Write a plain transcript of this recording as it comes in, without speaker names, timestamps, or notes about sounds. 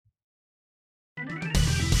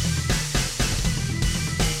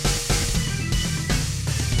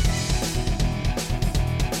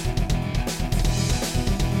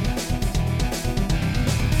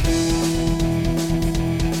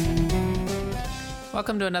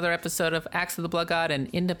Welcome to another episode of Axe of the Blood God, an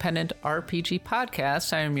independent RPG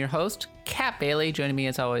podcast. I am your host, Kat Bailey. Joining me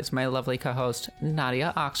as always, my lovely co-host,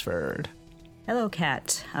 Nadia Oxford. Hello,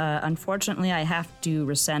 Kat. Unfortunately, I have to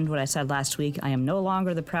rescind what I said last week. I am no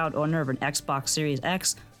longer the proud owner of an Xbox Series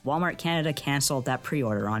X. Walmart Canada canceled that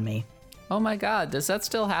pre-order on me. Oh my god, does that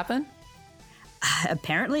still happen?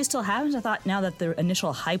 Apparently it still happens. I thought now that the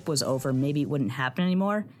initial hype was over, maybe it wouldn't happen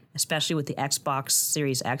anymore, especially with the Xbox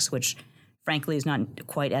Series X, which frankly is not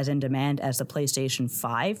quite as in demand as the PlayStation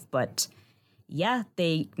 5. But yeah,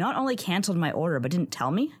 they not only canceled my order, but didn't tell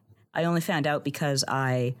me. I only found out because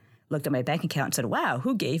I looked at my bank account and said, wow,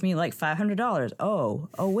 who gave me like $500? Oh,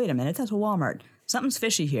 wait a minute, that's a Walmart. Something's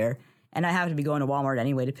fishy here. And I happened to be going to Walmart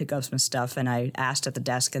anyway to pick up some stuff, and I asked at the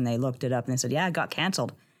desk, and they looked it up, and they said, yeah, it got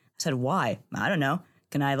canceled. I said, why? I don't know.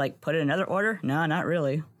 Can I, put in another order? No, not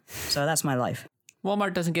really. So that's my life.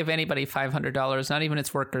 Walmart doesn't give anybody $500, not even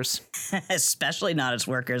its workers. Especially not its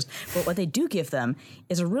workers. But what they do give them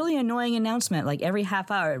is a really annoying announcement, every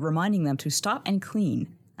half hour, reminding them to stop and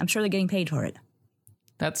clean. I'm sure they're getting paid for it.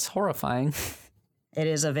 That's horrifying. It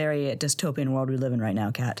is a very dystopian world we live in right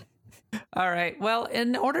now, Kat. All right. Well,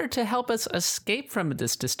 in order to help us escape from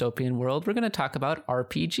this dystopian world, we're going to talk about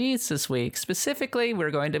RPGs this week. Specifically,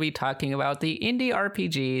 we're going to be talking about the indie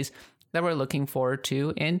RPGs that we're looking forward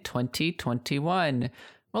to in 2021.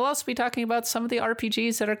 We'll also be talking about some of the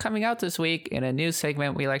RPGs that are coming out this week in a new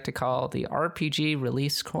segment we like to call the RPG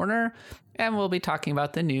Release Corner. And we'll be talking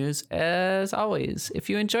about the news as always. If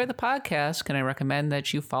you enjoy the podcast, can I recommend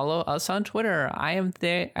that you follow us on Twitter? I am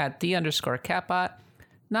there at @the_catbot.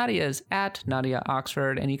 Nadia is at Nadia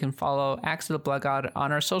Oxford, and you can follow Axe of the Blood God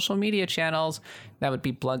on our social media channels. That would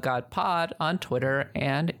be Blood God Pod on Twitter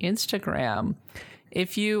and Instagram.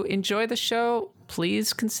 If you enjoy the show,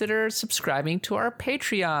 please consider subscribing to our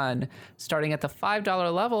Patreon. Starting at the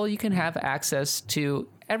 $5 level, you can have access to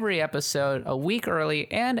every episode a week early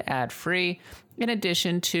and ad-free, in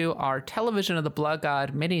addition to our Television of the Blood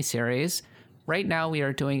God miniseries. Right now, we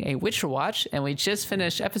are doing a Witcher watch, and we just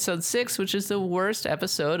finished episode 6, which is the worst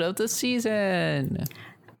episode of the season.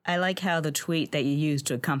 I like how the tweet that you used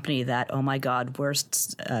to accompany that, oh my god,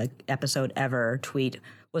 worst episode ever tweet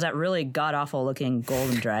was that really god-awful looking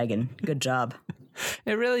golden dragon. Good job.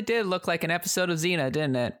 It really did look like an episode of Xena,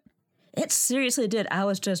 didn't it? It seriously did. I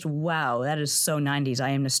was just, wow, that is so 90s.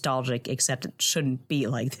 I am nostalgic, except it shouldn't be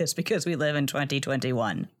like this because we live in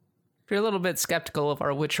 2021. If you're a little bit skeptical of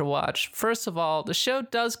our Witcher watch, first of all, the show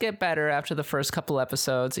does get better after the first couple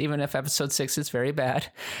episodes, even if episode 6 is very bad.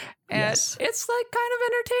 And yes. It's kind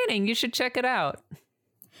of entertaining. You should check it out.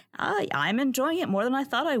 I'm enjoying it more than I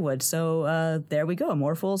thought I would. So there we go.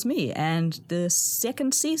 More fools me. And the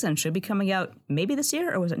second season should be coming out maybe this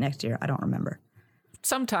year, or was it next year? I don't remember.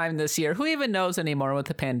 Sometime this year. Who even knows anymore with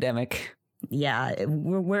the pandemic? Yeah,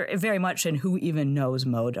 we're very much in who even knows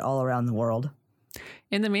mode all around the world.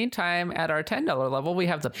 In the meantime, at our $10 level, we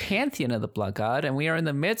have the Pantheon of the Blood God, and we are in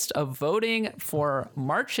the midst of voting for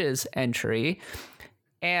March's entry.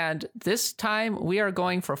 And this time we are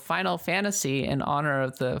going for Final Fantasy in honor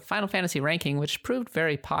of the Final Fantasy ranking, which proved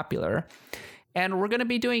very popular. And we're going to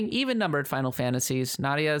be doing even-numbered Final Fantasies,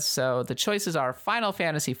 Nadia. So the choices are Final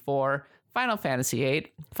Fantasy IV, Final Fantasy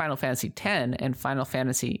VIII, Final Fantasy X, and Final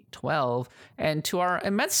Fantasy XII. And to our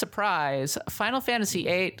immense surprise, Final Fantasy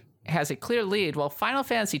VIII has a clear lead, while Final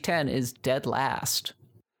Fantasy X is dead last.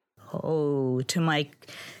 Oh, to my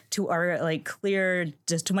clear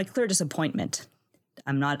disappointment.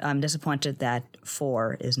 I'm disappointed that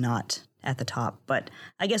 4 is not at the top, but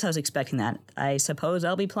I guess I was expecting that. I suppose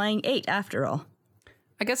I'll be playing 8 after all.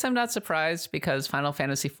 I guess I'm not surprised because Final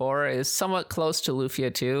Fantasy IV is somewhat close to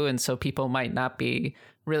Lufia 2, and so people might not be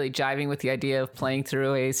really jiving with the idea of playing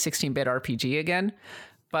through a 16-bit RPG again.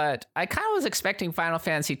 But I kind of was expecting Final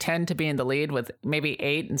Fantasy X to be in the lead with maybe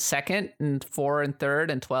 8 in second, and 4 in third,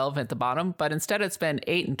 and 12 at the bottom, but instead it's been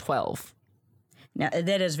 8 and 12. Now,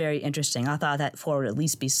 that is very interesting. I thought that 4 would at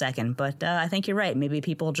least be second, but I think you're right. Maybe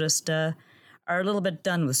people just are a little bit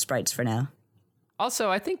done with sprites for now.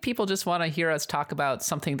 Also, I think people just want to hear us talk about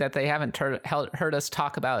something that they haven't heard us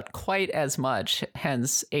talk about quite as much,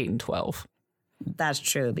 hence 8 and 12. That's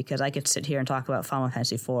true, because I could sit here and talk about Final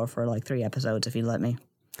Fantasy IV for 3 episodes if you let me.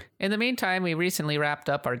 In the meantime, we recently wrapped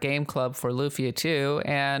up our game club for Lufia 2,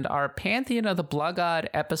 and our Pantheon of the Blood God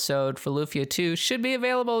episode for Lufia 2 should be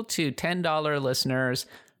available to $10 listeners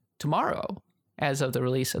tomorrow. As of the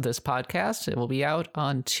release of this podcast, it will be out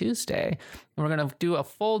on Tuesday. And we're going to do a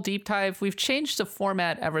full deep dive. We've changed the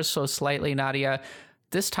format ever so slightly, Nadia.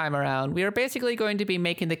 This time around, we are basically going to be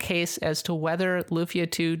making the case as to whether Lufia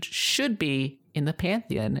 2 should be in the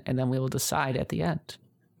Pantheon, and then we will decide at the end.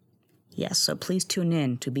 Yes, so please tune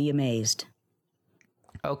in to be amazed.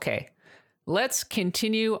 Okay, let's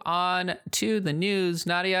continue on to the news,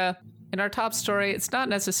 Nadia. In our top story, it's not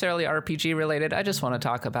necessarily RPG related. I just want to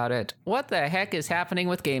talk about it. What the heck is happening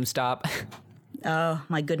with GameStop? Oh,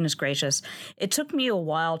 my goodness gracious. It took me a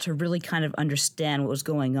while to really kind of understand what was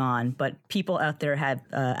going on, but people out there have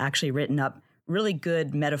actually written up really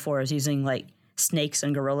good metaphors using like snakes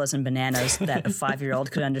and gorillas and bananas that a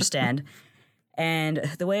 5-year-old could understand. And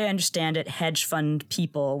the way I understand it, hedge fund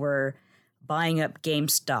people were buying up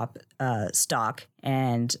GameStop stock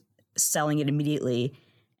and selling it immediately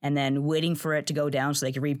and then waiting for it to go down so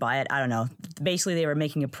they could rebuy it. I don't know. Basically, they were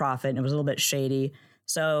making a profit and it was a little bit shady.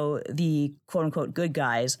 So the quote-unquote good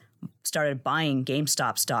guys started buying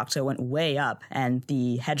GameStop stock, so it went way up, and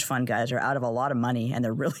the hedge fund guys are out of a lot of money, and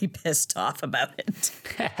they're really pissed off about it.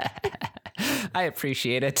 I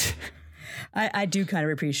appreciate it. I do kind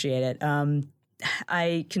of appreciate it.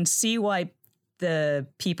 I can see why the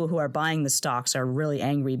people who are buying the stocks are really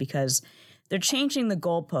angry because they're changing the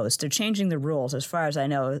goalposts. They're changing the rules, as far as I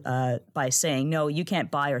know, by saying, no, you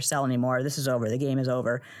can't buy or sell anymore. This is over. The game is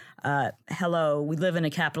over. Hello, we live in a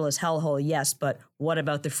capitalist hellhole, yes, but what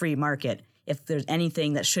about the free market? If there's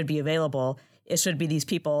anything that should be available, it should be these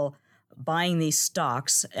people buying these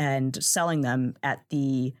stocks and selling them at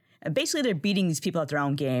the... Basically, they're beating these people at their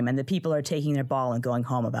own game, and the people are taking their ball and going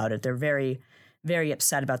home about it. They're very, very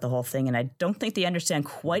upset about the whole thing, and I don't think they understand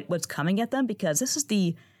quite what's coming at them because this is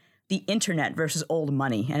the internet versus old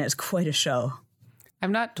money, and it's quite a show.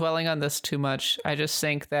 I'm not dwelling on this too much. I just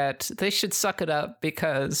think that they should suck it up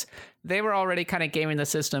because they were already kind of gaming the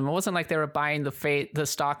system. It wasn't like they were buying the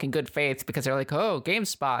stock in good faith because they're like, oh,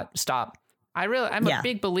 GameSpot, stop. I'm a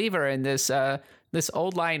big believer in this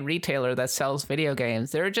old line retailer that sells video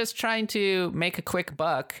games. They're just trying to make a quick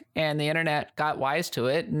buck, and the internet got wise to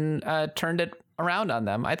it and turned it around on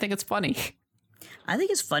them. I think it's funny. I think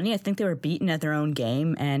it's funny. I think they were beaten at their own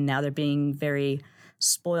game, and now they're being very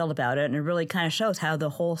spoiled about it, and it really kind of shows how the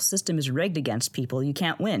whole system is rigged against people. You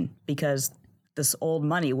can't win because this old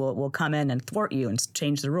money will come in and thwart you and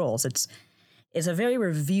change the rules. It's a very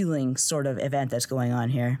revealing sort of event that's going on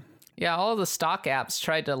here. Yeah, all of the stock apps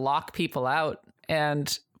tried to lock people out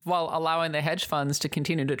and while allowing the hedge funds to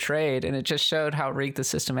continue to trade, and it just showed how rigged the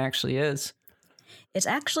system actually is. It's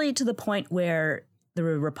actually to the point where the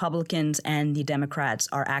Republicans and the Democrats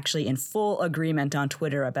are actually in full agreement on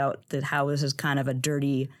Twitter about how this is kind of a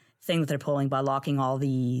dirty thing that they're pulling by locking all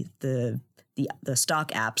the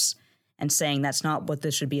stock apps and saying that's not what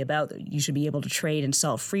this should be about. You should be able to trade and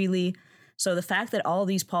sell freely. So the fact that all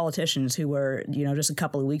these politicians who were, just a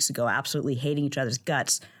couple of weeks ago absolutely hating each other's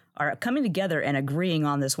guts are coming together and agreeing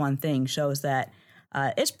on this one thing shows that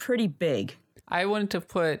it's pretty big. I wouldn't have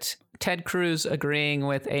put Ted Cruz agreeing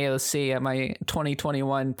with AOC at my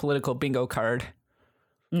 2021 political bingo card.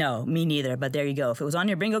 No, me neither, but there you go. If it was on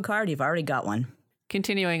your bingo card, you've already got one.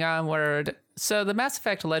 Continuing onward, so the Mass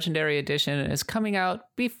Effect Legendary Edition is coming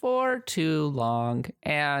out before too long,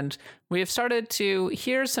 and we have started to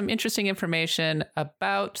hear some interesting information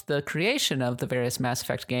about the creation of the various Mass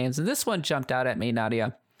Effect games, and this one jumped out at me,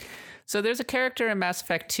 Nadia. So there's a character in Mass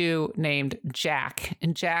Effect 2 named Jack,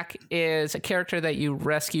 and Jack is a character that you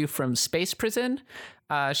rescue from space prison.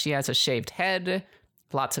 She has a shaved head,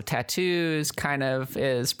 lots of tattoos, kind of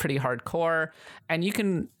is pretty hardcore. And you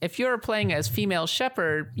can, if you're playing as female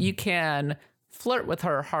Shepard, you can flirt with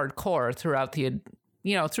her hardcore throughout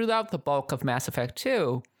the bulk of Mass Effect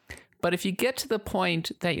 2. But if you get to the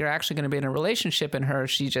point that you're actually going to be in a relationship in her,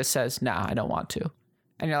 she just says, nah, I don't want to.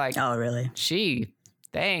 And you're like, oh, really? Gee,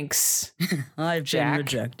 thanks. I've been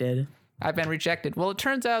rejected. I've been rejected. Well, it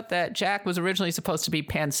turns out that Jack was originally supposed to be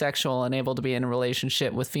pansexual and able to be in a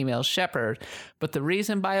relationship with female Shepard. But the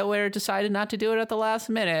reason BioWare decided not to do it at the last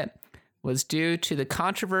minute was due to the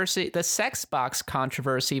controversy, the sex box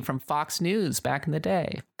controversy from Fox News back in the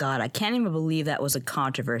day. God, I can't even believe that was a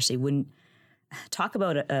controversy. Wouldn't talk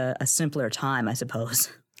about a simpler time, I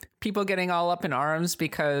suppose. People getting all up in arms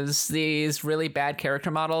because these really bad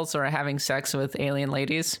character models are having sex with alien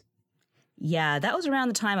ladies. Yeah, that was around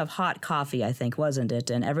the time of Hot Coffee, I think, wasn't it?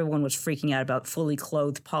 And everyone was freaking out about fully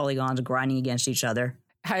clothed polygons grinding against each other.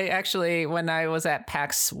 I actually, when I was at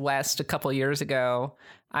PAX West a couple years ago,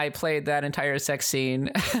 I played that entire sex scene.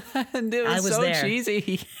 And it was so there.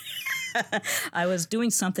 Cheesy. I was doing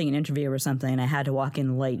something, an interview or something, and I had to walk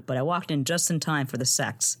in late, but I walked in just in time for the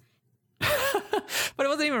sex. But it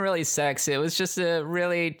wasn't even really sex. It was just a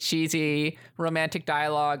really cheesy romantic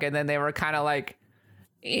dialogue. And then they were kind of like,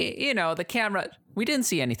 the camera, we didn't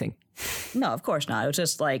see anything. No, of course not. It was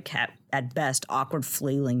just like, at best, awkward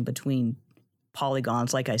flailing between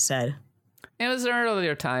polygons, like I said. It was an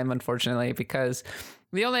earlier time, unfortunately, because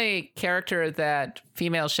the only character that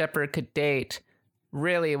female Shepard could date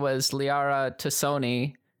really was Liara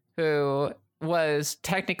T'Soni, who was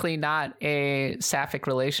technically not a sapphic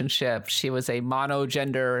relationship. She was a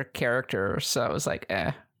monogender character. So it was like,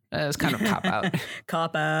 it was kind of cop out.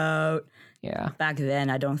 Cop out. Yeah. Back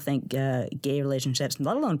then, I don't think gay relationships,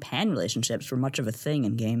 let alone pan relationships, were much of a thing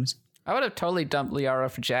in games. I would have totally dumped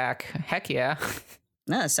Liara for Jack. Heck yeah.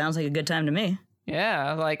 No, that sounds like a good time to me.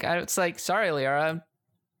 Yeah, like it's like, sorry, Liara, I'm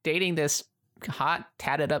dating this hot,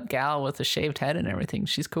 tatted up gal with a shaved head and everything.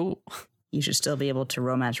 She's cool. You should still be able to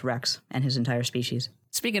romance Rex and his entire species.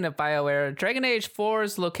 Speaking of BioWare, Dragon Age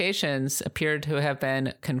 4's locations appear to have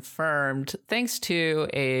been confirmed thanks to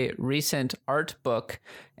a recent art book,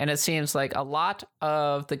 and it seems like a lot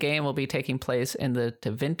of the game will be taking place in the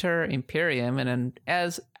Tevinter Imperium and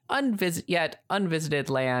as yet unvisited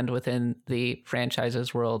land within the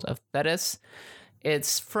franchise's world of Thetis.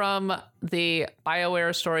 It's from the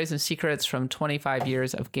BioWare Stories and Secrets from 25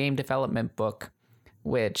 Years of Game Development book,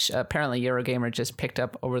 which apparently Eurogamer just picked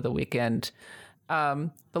up over the weekend.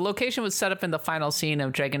 The location was set up in the final scene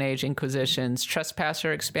of Dragon Age Inquisition's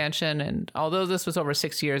Trespasser expansion, and although this was over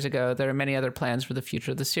 6 years ago, there are many other plans for the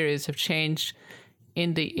future of the series have changed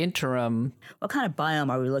in the interim. What kind of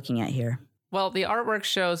biome are we looking at here? Well, the artwork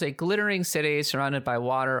shows a glittering city surrounded by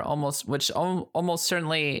water, which almost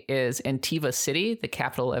certainly is Antiva City, the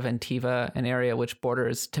capital of Antiva, an area which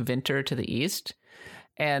borders Tevinter to the east.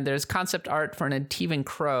 And there's concept art for an Antivan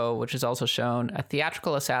crow, which is also shown, a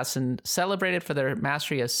theatrical assassin celebrated for their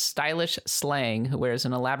mastery of stylish slang, who wears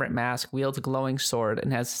an elaborate mask, wields a glowing sword,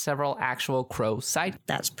 and has several actual crow sight.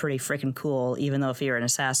 That's pretty freaking cool, even though if you're an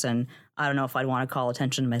assassin, I don't know if I'd want to call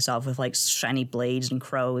attention to myself with like shiny blades and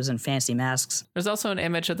crows and fancy masks. There's also an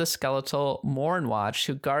image of the skeletal Mornwatch,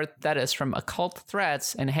 who guard Thetis from occult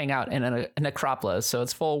threats and hang out in a necropolis, so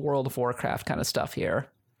it's full World of Warcraft kind of stuff here.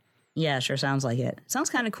 Yeah, sure sounds like it. Sounds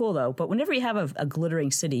kind of cool, though. But whenever you have a glittering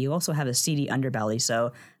city, you also have a seedy underbelly,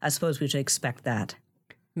 so I suppose we should expect that.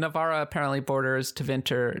 Navarra apparently borders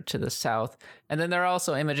Tevinter to the south. And then there are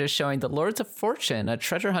also images showing the Lords of Fortune, a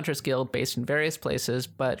treasure hunters guild based in various places,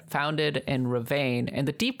 but founded in Ravane, and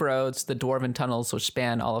the Deep Roads, the dwarven tunnels which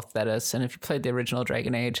span all of Thetis. And if you played the original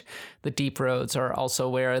Dragon Age, the Deep Roads are also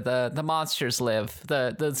where the monsters live,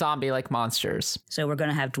 the zombie-like monsters. So we're going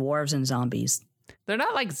to have dwarves and zombies. They're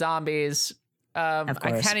not like zombies. I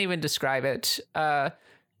can't even describe it.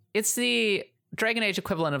 It's the Dragon Age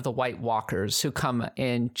equivalent of the White Walkers, who come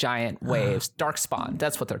in giant waves. Darkspawn,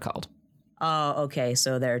 that's what they're called. Oh, okay.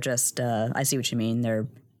 So they're just, I see what you mean. They're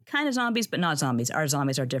kind of zombies, but not zombies. Our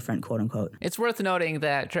zombies are different, quote unquote. It's worth noting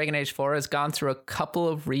that Dragon Age 4 has gone through a couple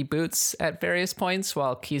of reboots at various points,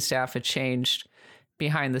 while key staff had changed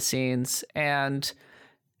behind the scenes. And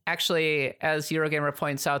actually, as Eurogamer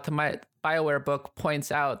points out, the BioWare book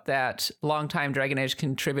points out that longtime Dragon Age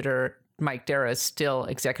contributor Mike Dara is still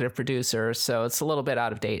executive producer, so it's a little bit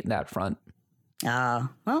out of date in that front.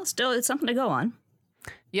 Well, still, it's something to go on.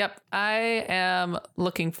 Yep, I am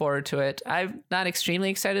looking forward to it. I'm not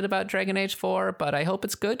extremely excited about Dragon Age 4, but I hope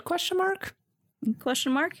it's good, question mark?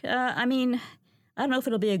 Question mark? I mean, I don't know if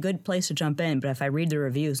it'll be a good place to jump in, but if I read the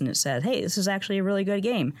reviews and it said, hey, this is actually a really good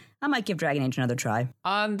game, I might give Dragon Age another try.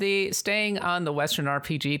 Staying on the Western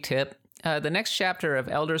RPG tip, the next chapter of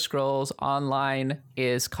Elder Scrolls Online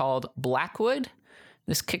is called Blackwood.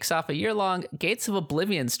 This kicks off a year-long Gates of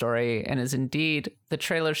Oblivion story, and is indeed, the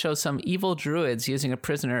trailer shows some evil druids using a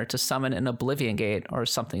prisoner to summon an Oblivion Gate, or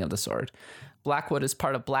something of the sort. Blackwood is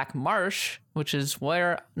part of Black Marsh, which is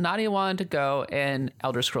where Nadia wanted to go in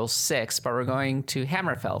Elder Scrolls 6, but we're going to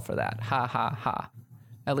Hammerfell for that. Ha ha ha.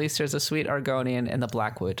 At least there's a sweet Argonian in the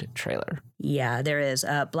Blackwood trailer. Yeah, there is.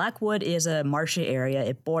 Blackwood is a marshy area.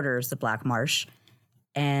 It borders the Black Marsh.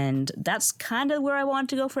 And that's kind of where I wanted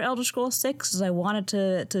to go for Elder Scrolls 6, is I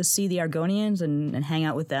wanted to see the Argonians and hang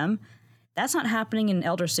out with them. That's not happening in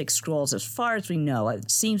Elder 6 Scrolls as far as we know.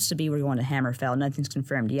 It seems to be we're going to Hammerfell. Nothing's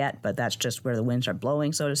confirmed yet, but that's just where the winds are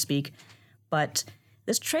blowing, so to speak. But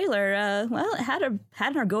this trailer, it had an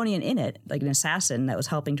Argonian in it, like an assassin that was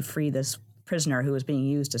helping to free this prisoner who was being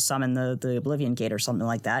used to summon the Oblivion Gate or something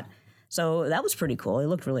like that. So that was pretty cool. It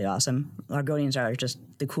looked really awesome. Argonians are just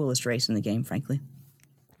the coolest race in the game, frankly.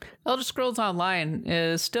 Elder Scrolls Online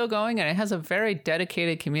is still going, and it has a very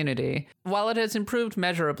dedicated community. While it has improved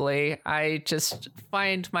measurably, I just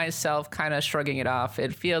find myself kind of shrugging it off.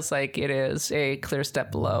 It feels like it is a clear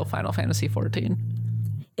step below Final Fantasy XIV.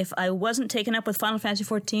 If I wasn't taken up with Final Fantasy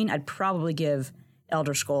XIV, I'd probably give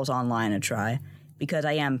Elder Scrolls Online a try, because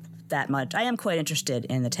I am quite interested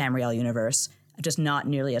in the Tamriel universe, just not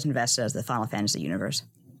nearly as invested as the Final Fantasy universe.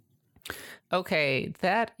 Okay,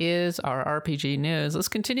 that is our RPG news. Let's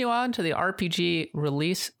continue on to the RPG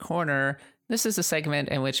release corner. This is a segment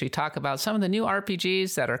in which we talk about some of the new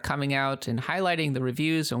RPGs that are coming out and highlighting the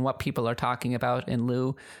reviews and what people are talking about in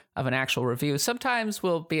lieu of an actual review. Sometimes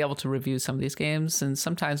we'll be able to review some of these games, and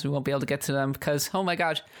sometimes we won't be able to get to them because, oh my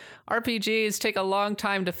gosh, RPGs take a long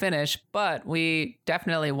time to finish, but we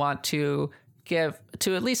definitely want to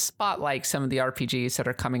at least spotlight some of the RPGs that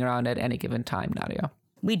are coming around at any given time, Nadia.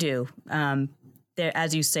 We do.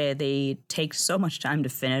 As you say, they take so much time to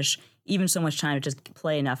finish, even so much time to just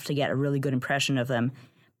play enough to get a really good impression of them.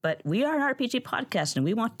 But we are an RPG podcast, and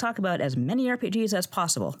we want to talk about as many RPGs as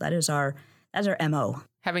possible. That's our MO.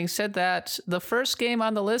 Having said that, the first game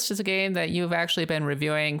on the list is a game that you've actually been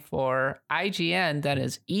reviewing for IGN, that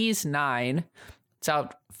is Ys 9. It's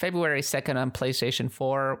out February 2nd on PlayStation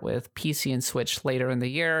 4 with PC and Switch later in the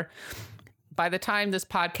year. By the time this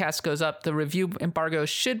podcast goes up, the review embargo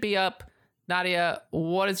should be up. Nadia,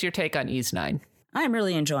 what is your take on Ys 9? I'm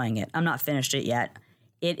really enjoying it. I'm not finished it yet.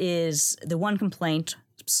 It is the one complaint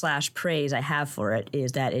 / praise I have for it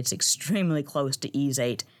is that it's extremely close to Ys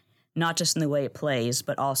 8, not just in the way it plays,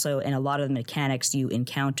 but also in a lot of the mechanics you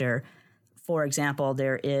encounter. For example,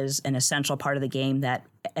 there is an essential part of the game that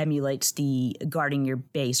emulates the guarding your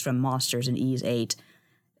base from monsters in Ys 8.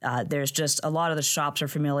 There's just a lot of the shops are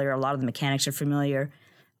familiar, a lot of the mechanics are familiar,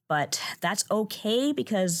 but that's okay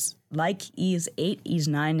because like Ys 8, Ys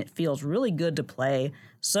 9, it feels really good to play.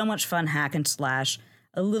 So much fun hack and slash,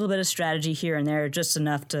 a little bit of strategy here and there, just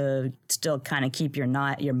enough to still kind of keep your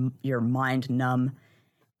mind numb.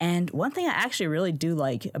 And one thing I actually really do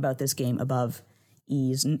like about this game above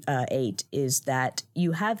Ys 8 is that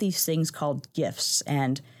you have these things called gifts,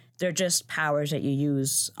 and they're just powers that you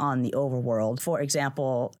use on the overworld. For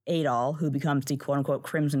example, Adol, who becomes the quote-unquote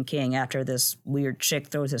Crimson King after this weird chick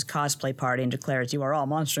throws his cosplay party and declares, "You are all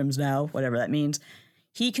monstrums now," whatever that means.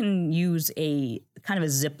 He can use a kind of a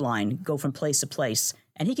zip line, go from place to place,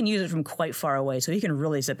 and he can use it from quite far away, so he can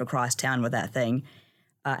really zip across town with that thing.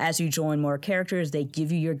 As you join more characters, they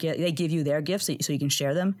give you their gifts so you can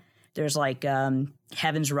share them. There's like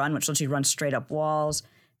Heaven's Run, which lets you run straight up walls.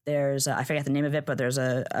 There's, I forget the name of it, but there's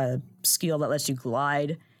a skill that lets you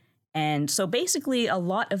glide. And so basically a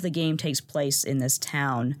lot of the game takes place in this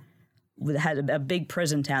town. It has a big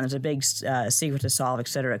prison town. There's a big secret to solve, et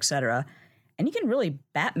cetera, et cetera. And you can really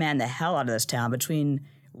Batman the hell out of this town between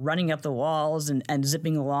running up the walls and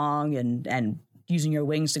zipping along and using your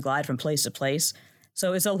wings to glide from place to place.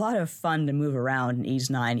 So it's a lot of fun to move around in Ys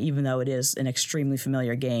 9, even though it is an extremely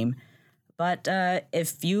familiar game. But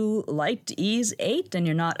if you liked Ys 8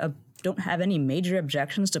 and don't have any major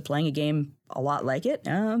objections to playing a game a lot like it,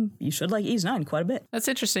 you should like Ys 9 quite a bit. That's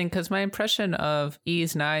interesting because my impression of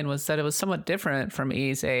Ys 9 was that it was somewhat different from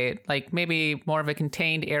Ys 8, like maybe more of a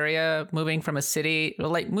contained area, moving from a city,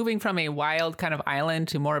 like moving from a wild kind of island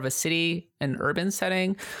to more of a city and urban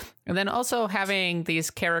setting. And then also having these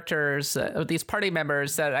characters, these party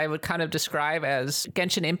members that I would kind of describe as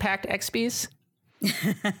Genshin Impact XPs.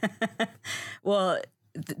 Well,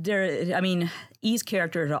 Ys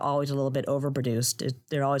characters are always a little bit overproduced.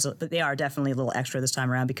 They are definitely a little extra this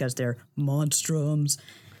time around because they're monstrums.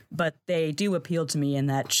 But they do appeal to me in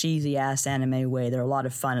that cheesy ass anime way. They're a lot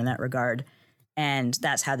of fun in that regard. And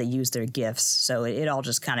that's how they use their gifts. So it all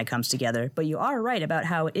just kind of comes together. But you are right about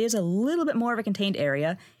how it is a little bit more of a contained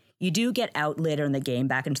area. You do get out later in the game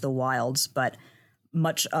back into the wilds, but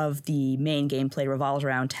much of the main gameplay revolves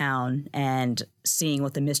around town and seeing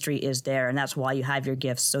what the mystery is there, and that's why you have your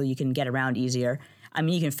gifts, so you can get around easier. I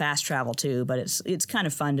mean, you can fast travel too, but it's kind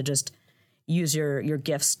of fun to just use your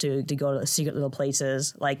gifts to go to secret little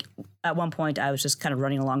places. Like, at one point, I was just kind of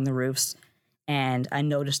running along the roofs, and I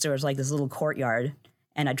noticed there was like this little courtyard,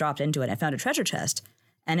 and I dropped into it, and I found a treasure chest.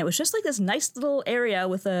 And it was just like this nice little area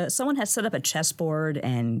with someone had set up a chessboard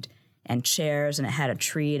and chairs, and it had a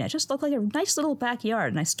tree, and it just looked like a nice little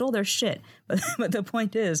backyard, and I stole their shit. But the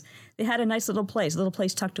point is, they had a nice little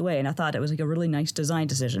place tucked away, and I thought it was like a really nice design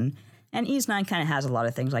decision. And Ys 9 kind of has a lot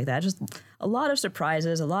of things like that, just a lot of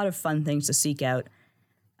surprises, a lot of fun things to seek out.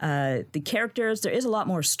 The characters, there is a lot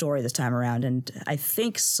more story this time around, and I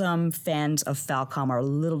think some fans of Falcom are a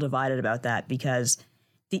little divided about that because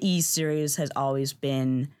the Ys series has always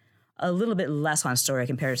been a little bit less on story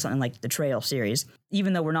compared to something like the Trail series.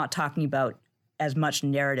 Even though we're not talking about as much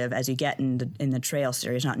narrative as you get in the Trail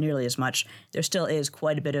series, not nearly as much, there still is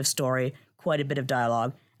quite a bit of story, quite a bit of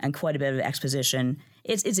dialogue, and quite a bit of exposition.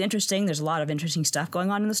 It's interesting. There's a lot of interesting stuff going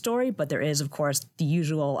on in the story, but there is, of course, the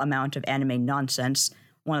usual amount of anime nonsense.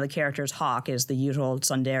 One of the characters, Hawk, is the usual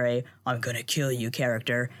tsundere, "I'm gonna kill you"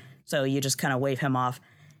 character. So you just kind of wave him off.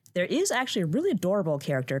 There is actually a really adorable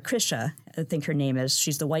character, Krisha, I think her name is.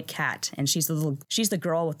 She's the white cat, and she's the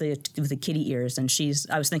girl with the kitty ears. And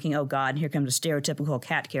I was thinking, oh God, here comes a stereotypical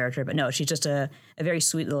cat character, but no, she's just a very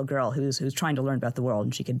sweet little girl who's trying to learn about the world,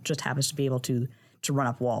 and she just happens to be able to run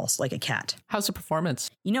up walls like a cat. How's the performance?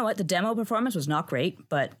 You know what? The demo performance was not great,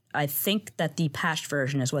 but I think that the patched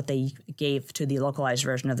version is what they gave to the localized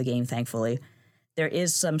version of the game, thankfully. There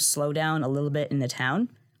is some slowdown a little bit in the town.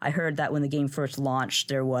 I heard that when the game first launched,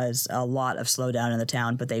 there was a lot of slowdown in the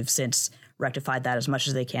town, but they've since rectified that as much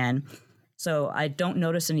as they can. So I don't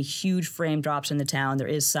notice any huge frame drops in the town. There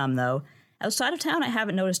is some, though. Outside of town, I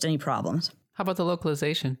haven't noticed any problems. How about the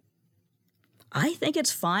localization? I think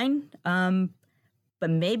it's fine, but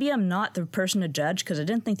maybe I'm not the person to judge because I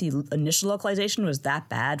didn't think the initial localization was that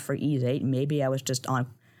bad for Ys 8. Maybe I was just on...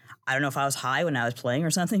 I don't know if I was high when I was playing or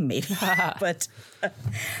something, maybe.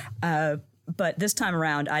 But this time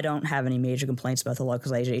around, I don't have any major complaints about the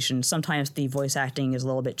localization. Sometimes the voice acting is a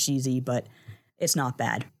little bit cheesy, but it's not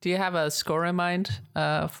bad. Do you have a score in mind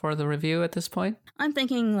for the review at this point? I'm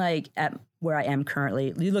thinking like at where I am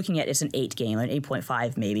currently, you're looking at it's an 8 game, an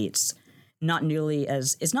 8.5 maybe. It's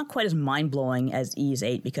not quite as mind-blowing as Ys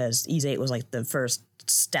 8 because Ys 8 was like the first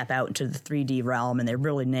step out into the 3D realm and they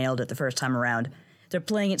really nailed it the first time around. They're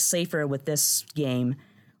playing it safer with this game,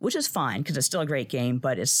 which is fine because it's still a great game,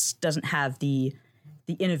 but it doesn't have the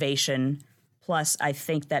innovation. Plus, I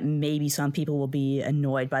think that maybe some people will be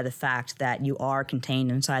annoyed by the fact that you are contained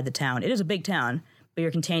inside the town. It is a big town, but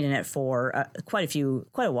you're contained in it for quite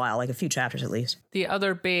a while, like a few chapters at least. The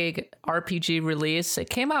other big RPG release, it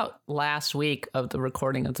came out last week of the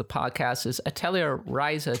recording of the podcast, is Atelier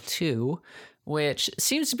Ryza 2, which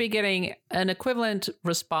seems to be getting an equivalent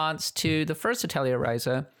response to the first Atelier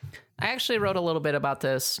Ryza. I actually wrote a little bit about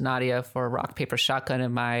this, Nadia, for Rock, Paper, Shotgun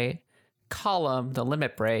in my column, The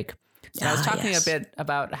Limit Break. And I was talking a bit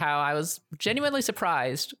about how I was genuinely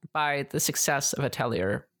surprised by the success of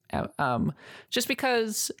Atelier, just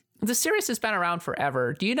because the series has been around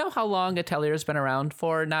forever. Do you know how long Atelier has been around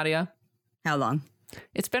for, Nadia? How long?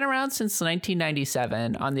 It's been around since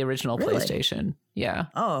 1997 on the original PlayStation. Yeah.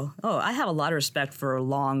 Oh, I have a lot of respect for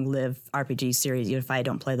long-lived RPG series, even if I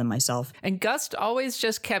don't play them myself. And Gust always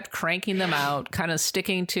just kept cranking them out, kind of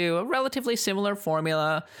sticking to a relatively similar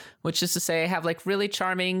formula, which is to say have like really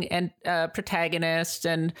charming and protagonists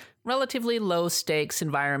and relatively low stakes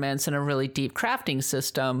environments and a really deep crafting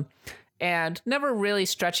system, and never really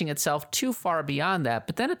stretching itself too far beyond that.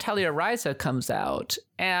 But then Atelier Ryza comes out,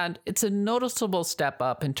 and it's a noticeable step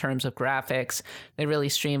up in terms of graphics. They really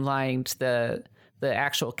streamlined the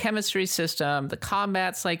actual chemistry system. The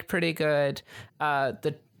combat's like pretty good.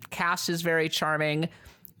 The cast is very charming.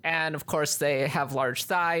 And of course they have large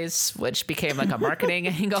thighs, which became like a marketing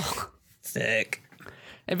angle. Sick.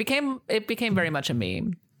 It became very much a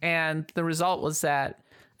meme. And the result was that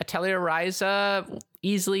Atelier Ryza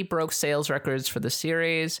easily broke sales records for the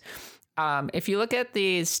series. If you look at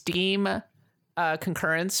the Steam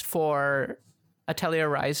concurrence for Atelier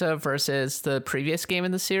Ryza versus the previous game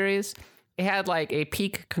in the series, it had like a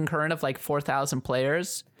peak concurrent of like 4,000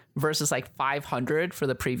 players versus like 500 for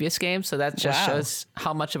the previous game. So that just shows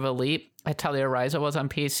how much of a leap Atelier Ryza was on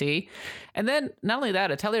PC. And then not only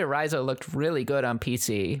that, Atelier Ryza looked really good on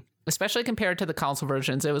PC, especially compared to the console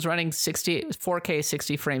versions. It was running 4K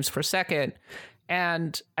 60 frames per second.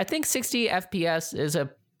 And I think 60 FPS is a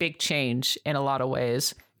big change in a lot of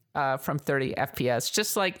ways from 30 FPS,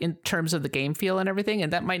 just like in terms of the game feel and everything.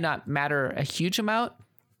 And that might not matter a huge amount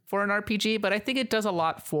for an RPG, but I think it does a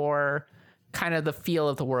lot for kind of the feel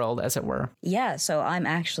of the world, as it were. Yeah, so I'm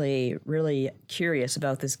actually really curious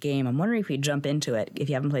about this game. I'm wondering if we jump into it if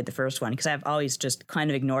you haven't played the first one, because I've always just kind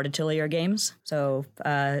of ignored Atelier games. So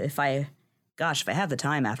if I have the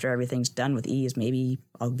time after everything's done with Ys, maybe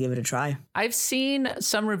I'll give it a try. I've seen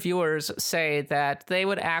some reviewers say that they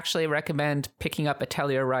would actually recommend picking up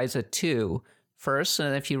Atelier Ryza 2 first,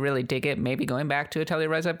 and if you really dig it, maybe going back to Atelier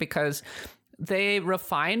Ryza, because they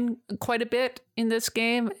refine quite a bit in this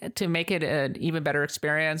game to make it an even better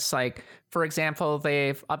experience. Like, for example,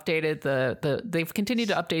 they've updated they've continued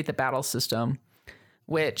to update the battle system,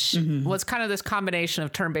 which was kind of this combination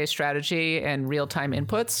of turn-based strategy and real-time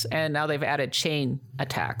inputs. And now they've added chain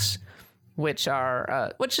attacks, which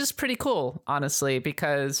is pretty cool, honestly,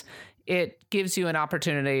 because it gives you an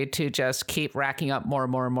opportunity to just keep racking up more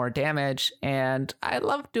and more and more damage. And I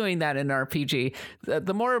love doing that in an RPG.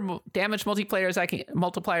 The more damage multipliers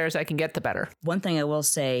I can get, the better. One thing I will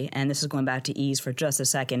say, and this is going back to Ys for just a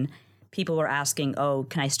second, people were asking, oh,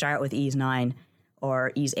 can I start with Ys 9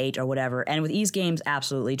 or Ys 8 or whatever? And with Ys games,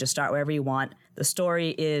 absolutely. Just start wherever you want. The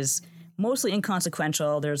story is mostly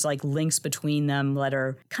inconsequential. There's like links between them that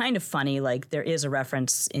are kind of funny. Like there is a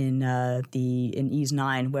reference in Ys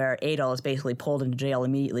 9 where Adol is basically pulled into jail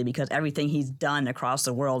immediately because everything he's done across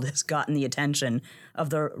the world has gotten the attention of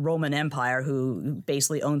the Roman Empire, who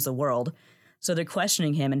basically owns the world. So they're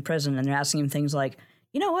questioning him in prison, and they're asking him things like,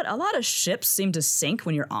 you know what, a lot of ships seem to sink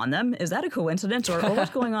when you're on them. Is that a coincidence, or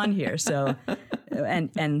what's going on here? So,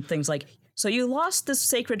 and things like, so you lost this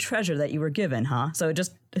sacred treasure that you were given, huh? So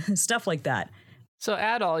just stuff like that. So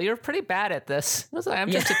Adol, you're pretty bad at this.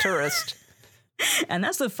 I'm just a tourist. And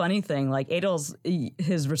that's the funny thing. Like Adol's,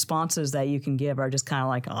 his responses that you can give are just kind of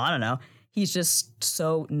like, oh, I don't know. He's just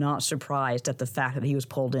so not surprised at the fact that he was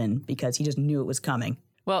pulled in because he just knew it was coming.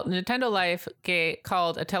 Well, Nintendo Life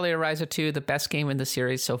called Atelier Ryza 2 the best game in the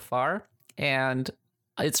series so far. And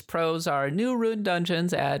its pros are new rune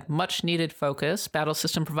dungeons add much needed focus. Battle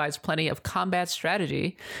system provides plenty of combat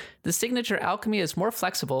strategy. The signature alchemy is more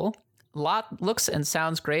flexible. Looks and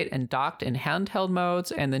sounds great and docked in handheld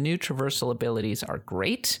modes, and the new traversal abilities are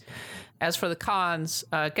great. As for the cons,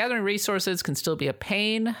 gathering resources can still be a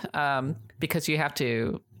pain because you have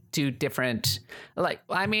to do different,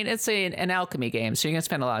 it's an alchemy game, so you're going to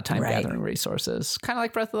spend a lot of time gathering resources, kind of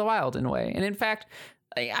like Breath of the Wild in a way. And in fact,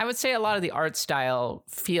 I would say a lot of the art style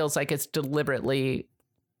feels like it's deliberately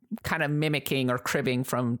kind of mimicking or cribbing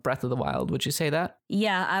from Breath of the Wild. Would you say that?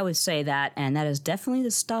 Yeah, I would say that. And that is definitely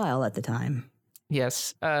the style at the time.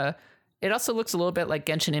 Yes. It also looks a little bit like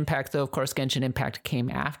Genshin Impact, though, of course, Genshin Impact came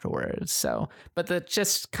afterwards. So, but that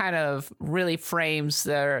just kind of really frames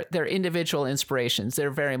their individual inspirations.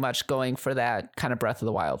 They're very much going for that kind of Breath of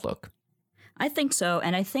the Wild look. I think so.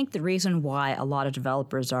 And I think the reason why a lot of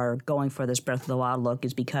developers are going for this Breath of the Wild look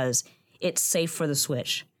is because it's safe for the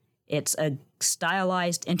Switch. It's a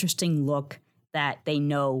stylized, interesting look that they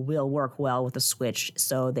know will work well with the Switch.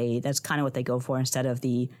 So that's kind of what they go for instead of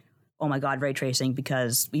the, oh my God, ray tracing,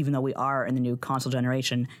 because even though we are in the new console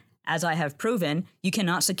generation, as I have proven, you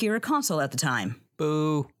cannot secure a console at the time.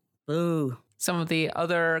 Boo. Boo. Some of the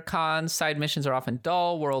other cons, side missions are often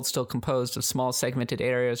dull, worlds still composed of small segmented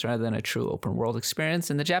areas rather than a true open world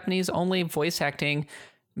experience, and the Japanese-only voice acting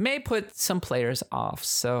may put some players off.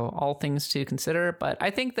 So all things to consider, but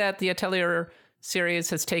I think that the Atelier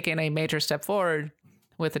series has taken a major step forward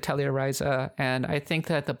with Atelier Ryza, and I think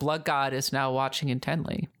that the Blood God is now watching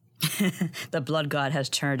intently. The Blood God has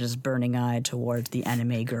turned his burning eye towards the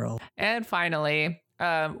anime girl. And finally,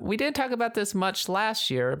 we didn't talk about this much last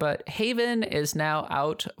year, but Haven is now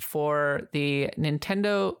out for the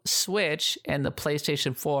Nintendo Switch and the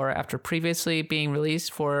PlayStation 4 after previously being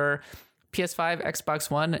released for PS5, Xbox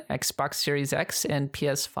One, Xbox Series X, and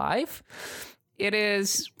PS5. It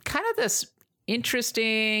is kind of this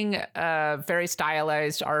interesting, very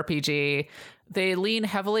stylized RPG. They lean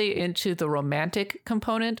heavily into the romantic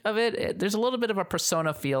component of it. There's a little bit of a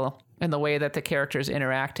Persona feel in the way that the characters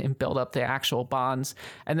interact and build up the actual bonds.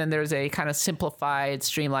 And then there's a kind of simplified,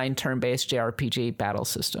 streamlined, turn-based JRPG battle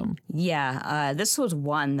system. Yeah, this was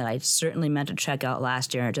one that I certainly meant to check out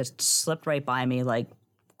last year. It just slipped right by me,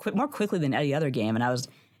 more quickly than any other game, and I was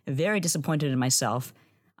very disappointed in myself.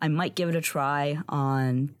 I might give it a try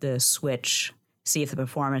on the Switch, see if the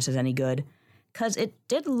performance is any good. Because it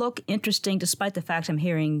did look interesting, despite the fact I'm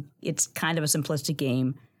hearing it's kind of a simplistic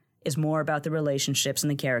game, is more about the relationships and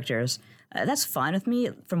the characters. That's fine with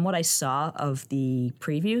me. From what I saw of the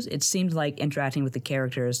previews, it seemed like interacting with the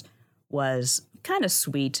characters was kind of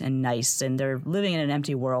sweet and nice, and they're living in an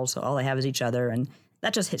empty world, so all they have is each other, and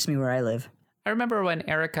that just hits me where I live. I remember when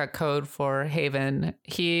Eric got code for Haven,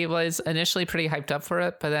 he was initially pretty hyped up for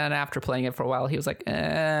it, but then after playing it for a while, he was like,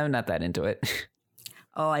 I'm not that into it.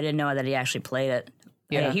 Oh, I didn't know that he actually played it.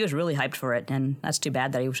 Yeah, he was really hyped for it, and that's too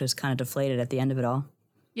bad that he was just kind of deflated at the end of it all.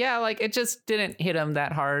 Yeah, it just didn't hit him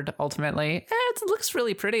that hard, ultimately. It looks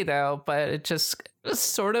really pretty, though, but it just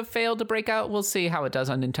sort of failed to break out. We'll see how it does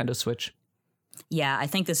on Nintendo Switch. Yeah, I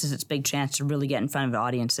think this is its big chance to really get in front of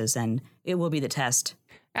audiences, and it will be the test.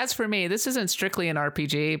 As for me, this isn't strictly an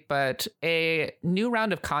RPG, but a new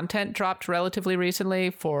round of content dropped relatively recently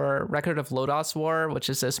for Record of Lodoss War, which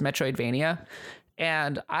is this Metroidvania.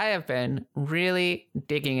 And I have been really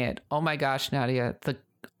digging it. Oh my gosh, Nadia, the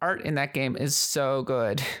art in that game is so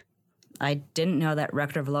good. I didn't know that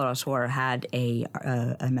Record of Lodoss War had a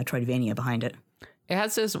Metroidvania behind it. It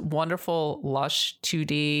has this wonderful, lush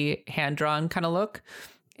 2D hand-drawn kind of look.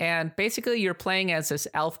 And basically you're playing as this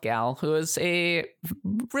elf gal who is a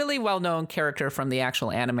really well-known character from the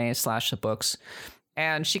actual anime / the books.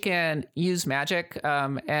 and she can use magic.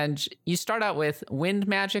 And you start out with wind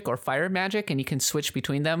magic or fire magic, and you can switch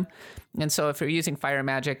between them. And so if you're using fire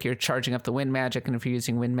magic, you're charging up the wind magic. And if you're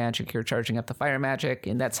using wind magic, you're charging up the fire magic.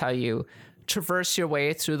 And that's how you traverse your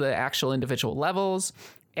way through the actual individual levels.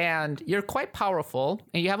 And you're quite powerful,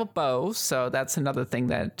 and you have a bow. So that's another thing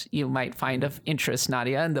that you might find of interest,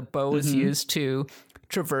 Nadia. And the bow is used to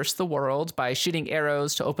traverse the world by shooting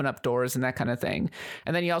arrows to open up doors and that kind of thing.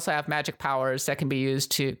 And then you also have magic powers that can be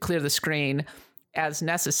used to clear the screen as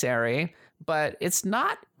necessary, but it's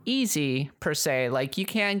not easy per se. Like, you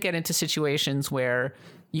can get into situations where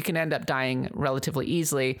you can end up dying relatively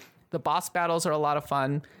easily. The boss battles are a lot of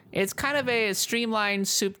fun. It's kind of a streamlined,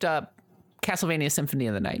 souped up Castlevania Symphony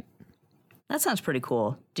of the Night. That sounds pretty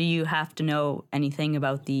cool. Do you have to know anything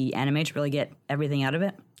about the anime to really get everything out of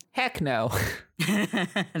it? Heck no.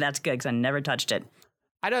 That's good, because I never touched it.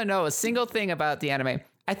 I don't know a single thing about the anime.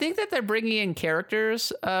 I think that they're bringing in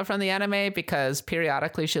characters from the anime, because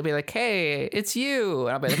periodically she'll be like, hey, it's you. And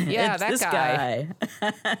I'll be like, yeah, It's that this guy.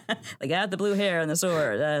 The guy with the blue hair and the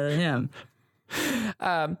sword. Him.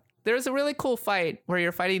 There's a really cool fight where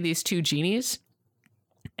you're fighting these two genies.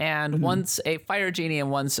 And one's a fire genie and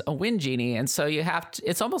one's a wind genie. And so you have to,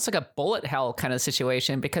 it's almost like a bullet hell kind of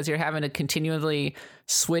situation, because you're having to continually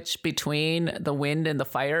switch between the wind and the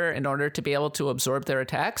fire in order to be able to absorb their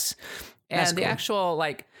attacks. And That's the cool. actual,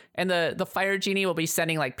 and the fire genie will be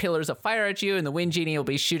sending pillars of fire at you, and the wind genie will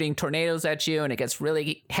be shooting tornadoes at you. And it gets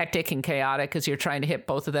really hectic and chaotic because you're trying to hit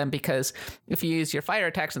both of them, because if you use your fire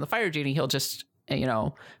attacks on the fire genie, he'll just,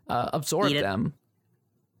 absorb them.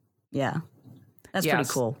 Yeah. That's pretty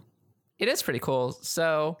cool. It is pretty cool.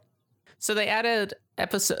 So they added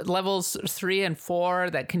levels 3 and 4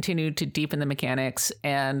 that continued to deepen the mechanics,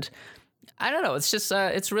 and I don't know. It's just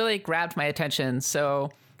it's really grabbed my attention. So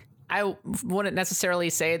I wouldn't necessarily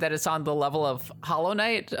say that it's on the level of Hollow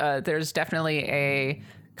Knight. There's definitely a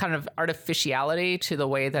kind of artificiality to the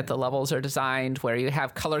way that the levels are designed, where you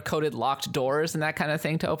have color-coded locked doors and that kind of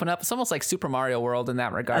thing to open up. It's almost like Super Mario World in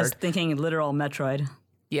that regard. I was thinking literal Metroid.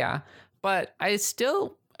 Yeah. But I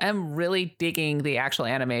still am really digging the actual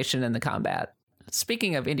animation and the combat.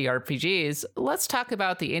 Speaking of indie RPGs, let's talk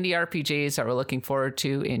about the indie RPGs that we're looking forward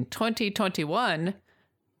to in 2021.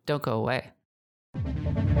 Don't go away.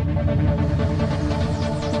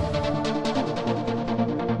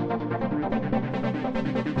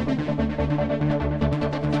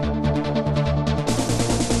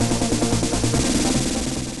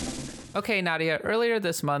 Okay, Nadia, earlier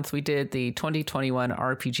this month, we did the 2021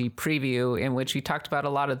 RPG preview, in which we talked about a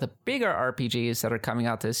lot of the bigger RPGs that are coming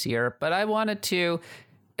out this year. But I wanted to,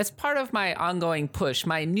 as part of my ongoing push,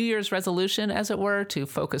 my New Year's resolution, as it were, to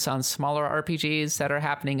focus on smaller RPGs that are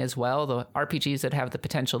happening as well, the RPGs that have the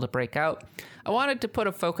potential to break out. I wanted to put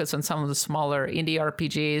a focus on some of the smaller indie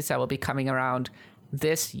RPGs that will be coming around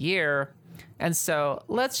this year. And so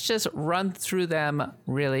let's just run through them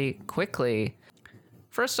really quickly.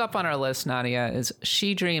 First up on our list, Nadia, is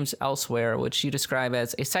She Dreams Elsewhere, which you describe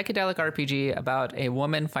as a psychedelic RPG about a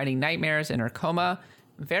woman fighting nightmares in her coma.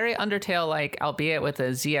 Very Undertale-like, albeit with a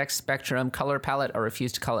ZX Spectrum color palette. I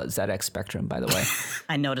refuse to call it ZX Spectrum, by the way.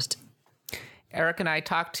 I noticed. Eric and I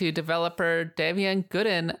talked to developer Devian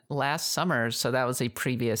Gooden last summer, so that was a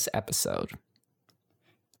previous episode.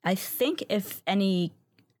 I think if any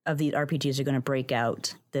of the RPGs are going to break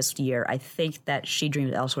out this year, I think that She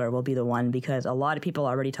Dreams Elsewhere will be the one, because a lot of people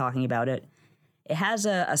are already talking about it. It has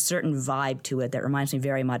a certain vibe to it that reminds me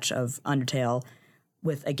very much of Undertale,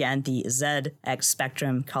 with, again, the ZX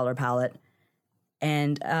Spectrum color palette.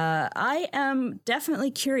 And I am definitely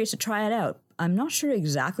curious to try it out. I'm not sure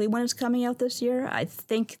exactly when it's coming out this year. I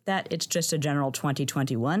think that it's just a general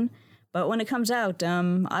 2021. But when it comes out,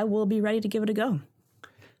 I will be ready to give it a go.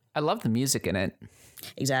 I love the music in it.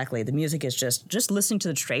 Exactly. The music is just listening to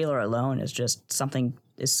the trailer alone is just something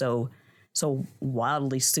is so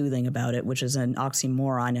wildly soothing about it, which is an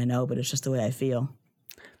oxymoron, I know, but it's just the way I feel.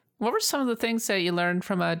 What were some of the things that you learned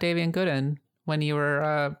from Devian Gooden when you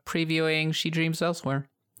were previewing She Dreams Elsewhere?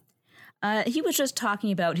 He was just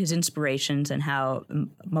talking about his inspirations and how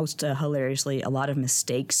most hilariously a lot of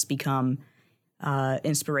mistakes become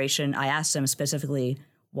inspiration. I asked him specifically,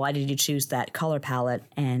 why did you choose that color palette?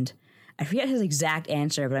 And I forget his exact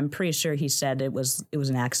answer, but I'm pretty sure he said it was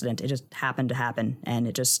an accident. It just happened to happen, and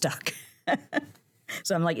it just stuck.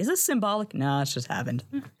 So I'm like, is this symbolic? No, it's just happened.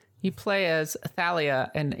 You play as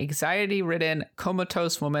Thalia, an anxiety-ridden,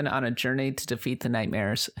 comatose woman on a journey to defeat the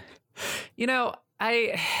nightmares. You know,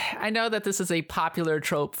 I know that this is a popular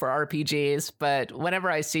trope for RPGs, but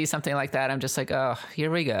whenever I see something like that, I'm just like, oh,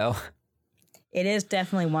 here we go. It is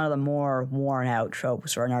definitely one of the more worn-out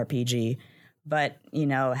tropes for an RPG. But,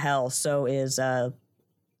 hell, so is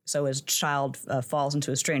child falls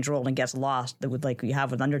into a strange world and gets lost, that would like you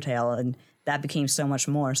have with Undertale, and that became so much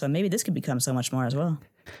more. So maybe this could become so much more as well.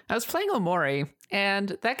 I was playing Omori, and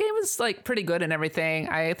that game is like pretty good and everything.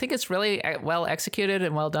 I think it's really well executed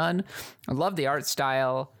and well done. I love the art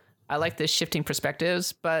style. I like the shifting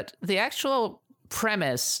perspectives, but the actual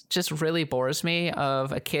premise just really bores me,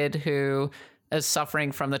 of a kid who is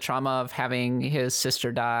suffering from the trauma of having his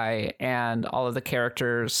sister die, and all of the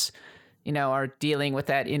characters, are dealing with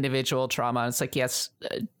that individual trauma. It's like, yes,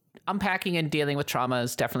 unpacking and dealing with trauma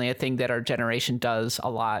is definitely a thing that our generation does a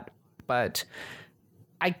lot, but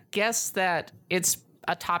I guess that it's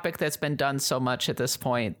a topic that's been done so much at this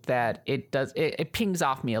point that it pings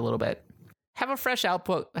off me a little bit. Have a fresh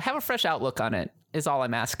outlook on it is all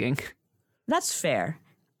I'm asking. That's fair.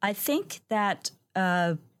 I think that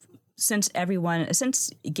since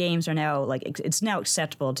games are now it's now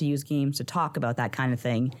acceptable to use games to talk about that kind of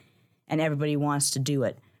thing, and everybody wants to do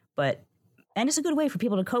it, and it's a good way for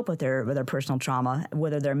people to cope with their personal trauma,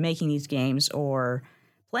 whether they're making these games or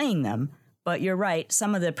playing them. But you're right,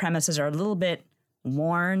 some of the premises are a little bit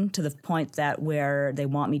worn to the point that where they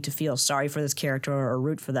want me to feel sorry for this character or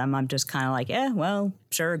root for them, I'm just kind of like, well,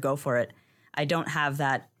 sure, go for it. I don't have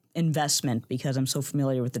that investment because I'm so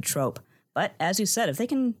familiar with the trope. But as you said, if they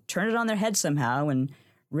can turn it on their head somehow and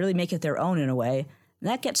really make it their own in a way,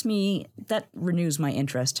 that renews my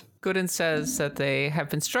interest. Gooden says that they have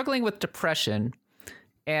been struggling with depression,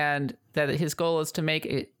 and that his goal is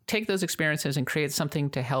to take those experiences and create something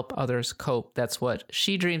to help others cope. That's what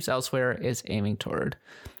She Dreams Elsewhere is aiming toward.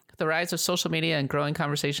 With the rise of social media and growing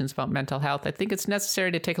conversations about mental health, I think it's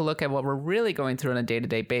necessary to take a look at what we're really going through on a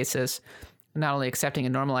day-to-day basis, not only accepting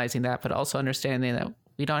and normalizing that, but also understanding that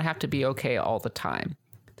we don't have to be okay all the time.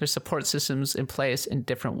 There's support systems in place in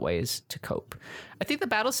different ways to cope. I think the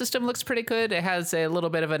battle system looks pretty good. It has a little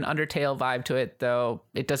bit of an Undertale vibe to it, though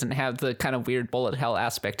it doesn't have the kind of weird bullet hell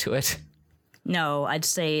aspect to it. No, I'd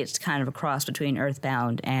say it's kind of a cross between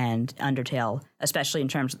Earthbound and Undertale, especially in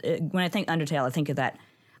terms when I think Undertale, I think of that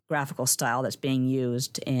graphical style that's being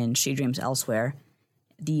used in She Dreams Elsewhere.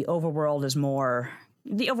 The overworld is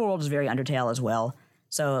very Undertale as well.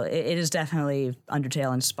 So it is definitely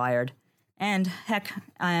Undertale inspired. And heck,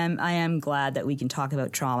 I am glad that we can talk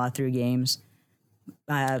about trauma through games.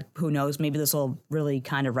 Who knows? Maybe this will really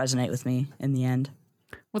kind of resonate with me in the end.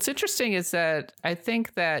 What's interesting is that I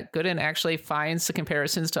think that Gooden actually finds the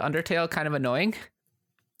comparisons to Undertale kind of annoying.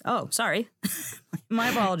 Oh, sorry. My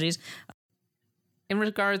apologies. In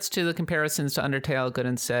regards to the comparisons to Undertale,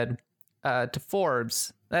 Gooden said to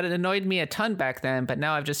Forbes that it annoyed me a ton back then, but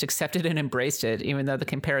now I've just accepted and embraced it, even though the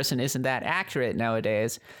comparison isn't that accurate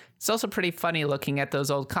nowadays. It's also pretty funny looking at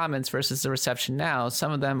those old comments versus the reception now.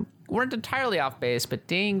 Some of them weren't entirely off base, but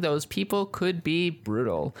dang, those people could be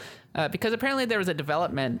brutal. Because apparently there was a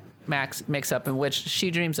development mix-up in which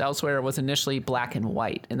She Dreams Elsewhere was initially black and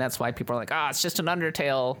white, and that's why people are like, it's just an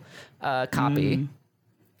Undertale copy.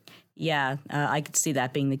 Yeah, I could see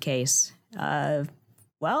that being the case.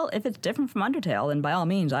 Well, if it's different from Undertale, then by all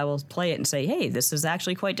means, I will play it and say, hey, this is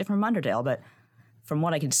actually quite different from Undertale. But from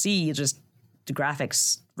what I could see, just the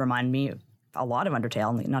graphics remind me a lot of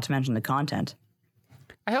Undertale, not to mention the content.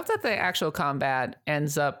 I hope that the actual combat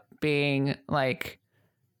ends up being like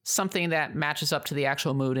something that matches up to the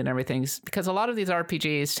actual mood and everything, because a lot of these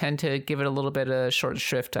RPGs tend to give it a little bit of short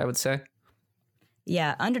shrift, I would say.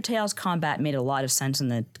 Yeah, Undertale's combat made a lot of sense in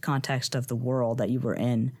the context of the world that you were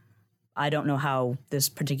in. I don't know how this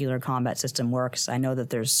particular combat system works. I know that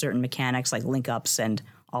there's certain mechanics like link-ups and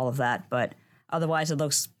all of that, but otherwise it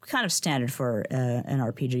looks kind of standard for an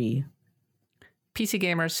RPG. PC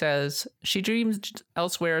Gamer says, She Dreams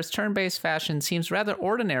Elsewhere's turn-based fashion seems rather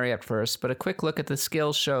ordinary at first, but a quick look at the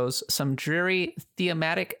skills shows some dreary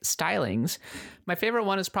thematic stylings. My favorite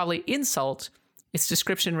one is probably Insult. Its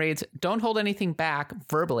description reads, don't hold anything back,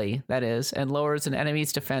 verbally, that is, and lowers an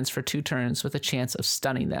enemy's defense for 2 turns with a chance of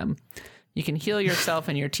stunning them. You can heal yourself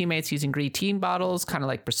and your teammates using green team bottles, kind of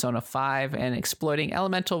like Persona 5, and exploiting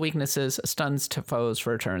elemental weaknesses stuns to foes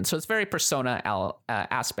for a turn. So it's very Persona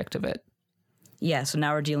aspect of it. Yeah, so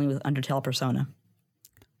now we're dealing with Undertale Persona.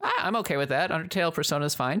 I'm okay with that. Undertale Persona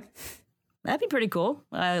is fine. That'd be pretty cool.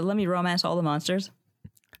 Let me romance all the monsters.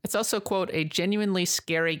 It's also, quote, a genuinely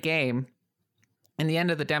scary game. And the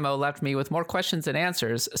end of the demo left me with more questions than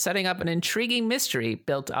answers, setting up an intriguing mystery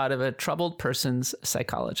built out of a troubled person's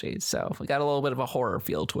psychology. So we got a little bit of a horror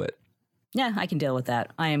feel to it. Yeah, I can deal with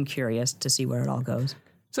that. I am curious to see where it all goes.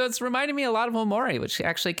 So it's reminding me a lot of Omori, which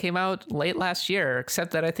actually came out late last year,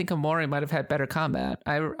 except that I think Omori might have had better combat.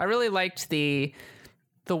 I really liked the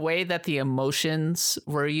the way that the emotions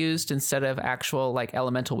were used instead of actual like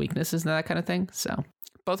elemental weaknesses and that kind of thing. So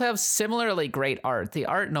both have similarly great art. The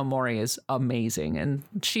art in Omori is amazing, and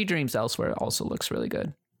She Dreams Elsewhere also looks really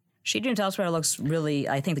good. She Dreams Elsewhere looks really,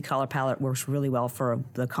 I think the color palette works really well for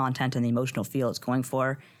the content and the emotional feel it's going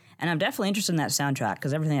for. And I'm definitely interested in that soundtrack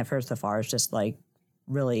because everything I've heard so far is just like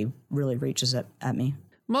really, really reaches at me.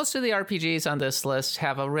 Most of the RPGs on this list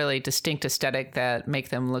have a really distinct aesthetic that make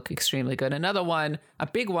them look extremely good. Another one, a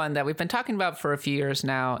big one that we've been talking about for a few years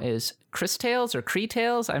now is Cree Tales or Cree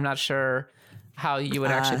Tales. I'm not sure how you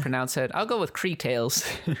would actually pronounce it. I'll go with Cree Tales.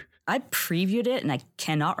 I previewed it, and I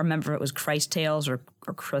cannot remember if it was Christ Tales or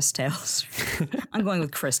Chris Tales. I'm going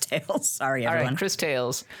with Chris Tales. Sorry, everyone. All right, Chris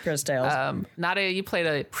Tales. Chris Tales. Nadia, you played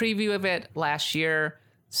a preview of it last year.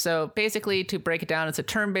 So basically, to break it down, it's a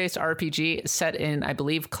turn-based RPG set in, I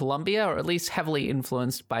believe, Colombia, or at least heavily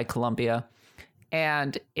influenced by Colombia.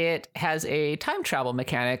 And it has a time travel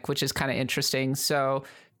mechanic, which is kind of interesting. So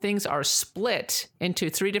things are split into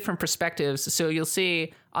 3 different perspectives. So you'll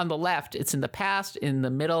see on the left, it's in the past, in the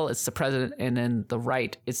middle, it's the present, and then the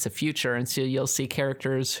right, it's the future. And so you'll see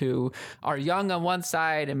characters who are young on one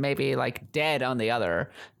side and maybe like dead on the other.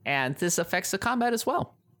 And this affects the combat as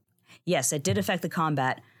well. Yes, it did affect the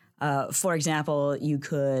combat. For example, you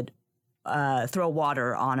could throw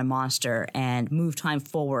water on a monster and move time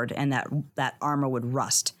forward, and that armor would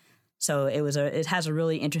rust. So it has a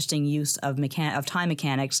really interesting use of time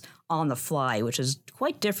mechanics on the fly, which is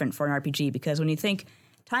quite different for an RPG, because when you think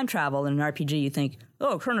time travel in an RPG, you think,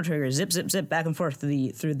 oh, Chrono Trigger, zip, zip, zip, back and forth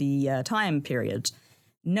through the time periods.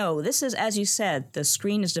 No, this is, as you said, the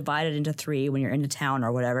screen is divided into 3 when you're in a town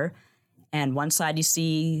or whatever, and one side you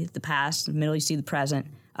see the past, the middle you see the present,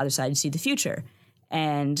 other side you see the future.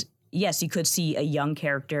 And yes, you could see a young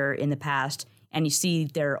character in the past, and you see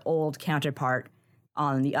their old counterpart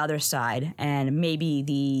on the other side, and maybe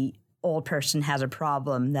the old person has a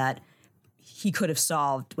problem that he could have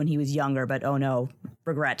solved when he was younger, but oh no,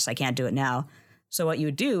 regrets, I can't do it now. So what you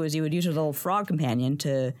would do is you would use your little frog companion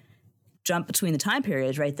to jump between the time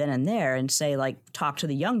periods right then and there and say, like, talk to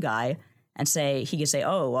the young guy and say, he could say,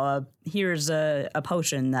 here's a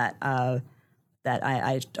potion that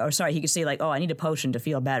he could say, like, I need a potion to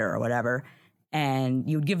feel better or whatever. And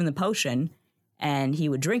you would give him the potion, and he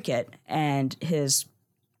would drink it, and his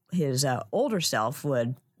older self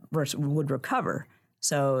would recover.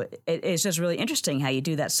 So it's just really interesting how you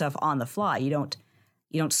do that stuff on the fly. You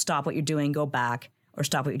don't stop what you're doing, go back, or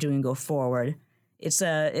stop what you're doing, go forward. It's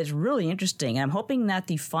really interesting, and I'm hoping that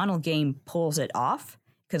the final game pulls it off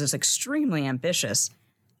because it's extremely ambitious.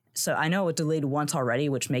 So I know it delayed once already,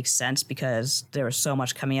 which makes sense because there was so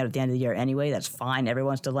much coming out at the end of the year anyway. That's fine.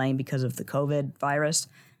 Everyone's delaying because of the COVID virus.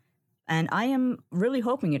 And I am really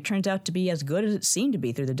hoping it turns out to be as good as it seemed to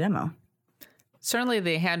be through the demo. Certainly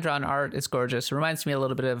the hand-drawn art is gorgeous. It reminds me a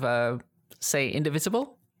little bit of, say,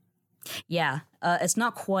 Indivisible. Yeah, it's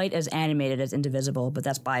not quite as animated as Indivisible, but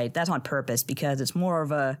that's on purpose because it's more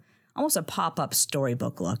of almost a pop-up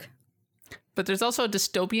storybook look. But there's also a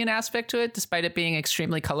dystopian aspect to it, despite it being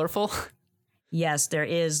extremely colorful. Yes, there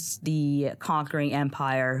is the conquering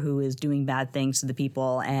empire who is doing bad things to the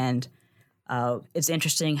people, and it's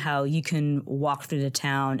interesting how you can walk through the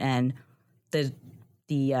town and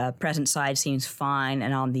the present side seems fine,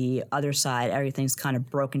 and on the other side, everything's kind of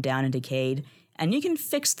broken down and decayed, and you can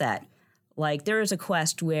fix that. Like, there is a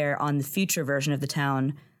quest where on the future version of the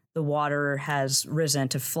town, the water has risen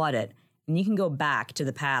to flood it, and you can go back to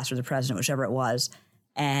the past or the present, whichever it was,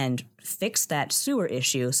 and fix that sewer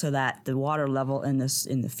issue so that the water level in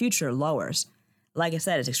the future lowers. Like I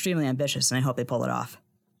said, it's extremely ambitious, and I hope they pull it off.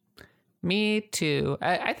 Me too.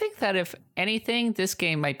 I think that if anything, this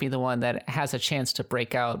game might be the one that has a chance to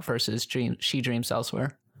break out versus She Dreams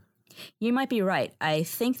Elsewhere. You might be right. I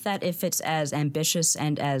think that if it's as ambitious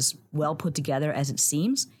and as well put together as it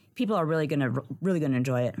seems, people are really gonna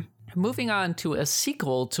enjoy it. Moving on to a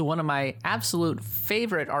sequel to one of my absolute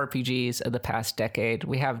favorite RPGs of the past decade,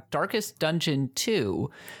 we have Darkest Dungeon 2,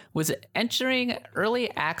 was entering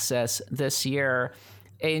early access this year.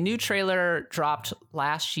 A new trailer dropped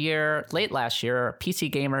late last year.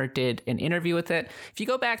 PC Gamer did an interview with it. If you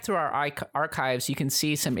go back through our archives, you can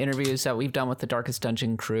see some interviews that we've done with the Darkest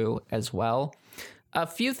Dungeon crew as well. A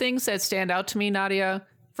few things that stand out to me, Nadia.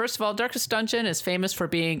 First of all, Darkest Dungeon is famous for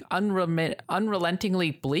being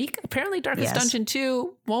unrelentingly bleak. Apparently, Darkest Dungeon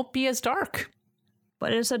 2 won't be as dark.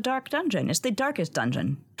 But it's a dark dungeon. It's the darkest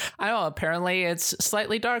dungeon. I know. Apparently, it's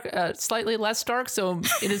slightly dark, slightly less dark, so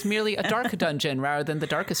it is merely a dark dungeon rather than the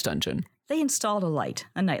darkest dungeon. They installed a light,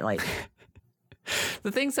 a nightlight.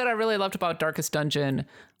 The things that I really loved about Darkest Dungeon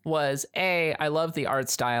was, I love the art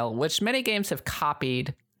style, which many games have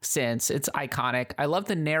copied since. It's iconic. I love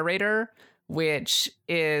the narrator, which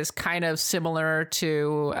is kind of similar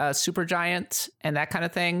to Supergiant and that kind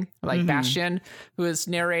of thing, like Bastion, who is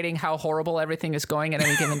narrating how horrible everything is going at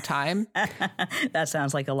any given time. That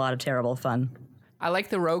sounds like a lot of terrible fun. I like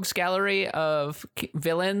the rogues gallery of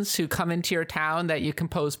villains who come into your town that you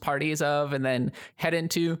compose parties of and then head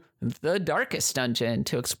into the Darkest Dungeon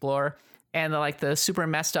to explore. And the super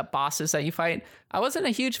messed up bosses that you fight. I wasn't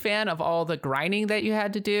a huge fan of all the grinding that you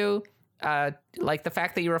had to do. Like the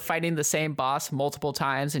fact that you were fighting the same boss multiple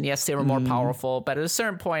times, and yes, they were more powerful, but at a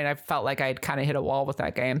certain point I felt like I'd kind of hit a wall with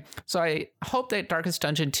that game. So I hope that Darkest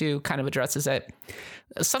Dungeon 2 kind of addresses it.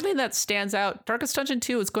 Something that stands out, Darkest Dungeon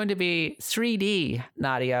 2 is going to be 3D,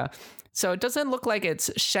 Nadia. So it doesn't look like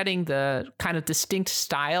it's shedding the kind of distinct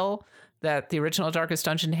style that the original Darkest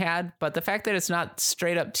Dungeon had, but the fact that it's not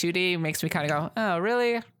straight up 2D makes me kind of go, oh,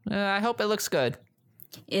 really? I hope it looks good.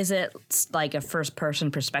 Is it like a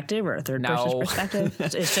first-person perspective or a third-person perspective?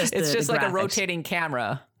 It's just like a rotating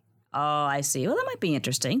camera. Oh, I see. Well, that might be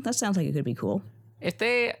interesting. That sounds like it could be cool. If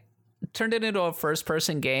they turned it into a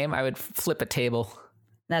first-person game, I would flip a table.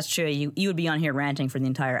 That's true. You would be on here ranting for the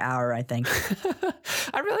entire hour, I think.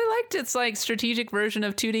 I really liked its strategic version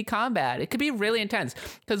of 2D combat. It could be really intense,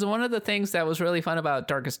 because one of the things that was really fun about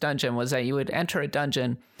Darkest Dungeon was that you would enter a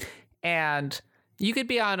dungeon and you could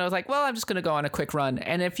be on, I was like, well, I'm just going to go on a quick run.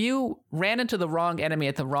 And if you ran into the wrong enemy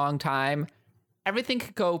at the wrong time, everything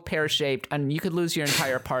could go pear-shaped and you could lose your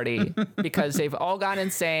entire party because they've all gone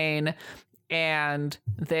insane and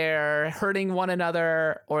they're hurting one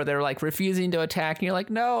another, or they're refusing to attack. And you're like,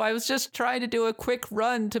 no, I was just trying to do a quick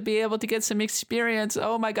run to be able to get some experience.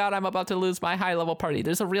 Oh my God, I'm about to lose my high level party.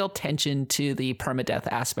 There's a real tension to the permadeath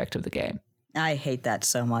aspect of the game. I hate that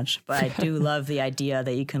so much, but I do love the idea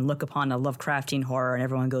that you can look upon a Lovecraftian horror and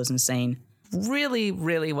everyone goes insane. Really,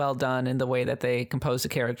 really well done in the way that they compose the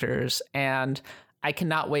characters, and I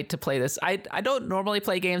cannot wait to play this. I don't normally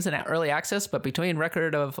play games in early access, but between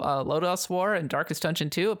Record of Lodoss War and Darkest Dungeon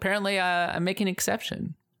 2, apparently I'm making an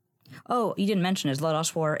exception. Oh, you didn't mention, is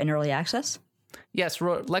Lodoss War in early access? Yes,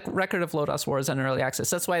 Record of Lodoss War is in early access.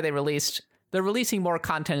 That's why they're releasing more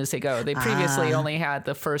content as they go. They previously only had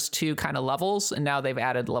the first 2 kind of levels, and now they've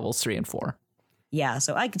added levels 3 and 4. Yeah,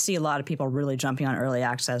 so I could see a lot of people really jumping on early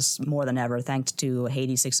access more than ever, thanks to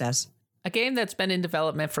Hades' success. A game that's been in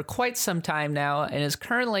development for quite some time now and is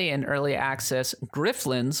currently in early access,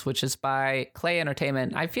 Griftlands, which is by Klei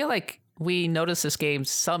Entertainment. I feel like we noticed this game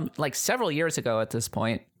several years ago at this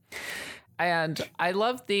point. And I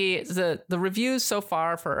love the reviews so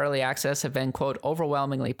far for early access have been, quote,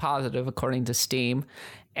 overwhelmingly positive, according to Steam.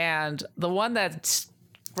 And the one that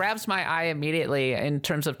grabs my eye immediately in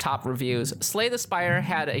terms of top reviews, Slay the Spire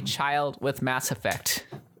had a child with Mass Effect.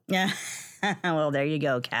 Yeah. Well, there you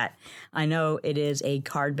go, Kat. I know it is a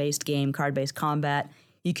card-based game, card-based combat.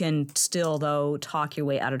 You can still, though, talk your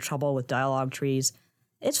way out of trouble with dialogue trees.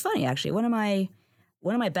 It's funny, actually. One of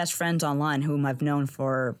my best friends online, whom I've known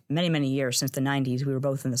for many, many years, since the 90s, we were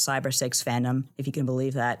both in the Cyber 6 fandom, if you can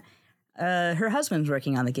believe that. Her husband's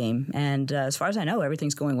working on the game, and as far as I know,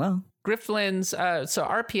 everything's going well. Griftlands, so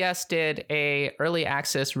RPS did a early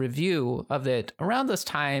access review of it around this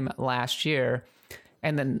time last year,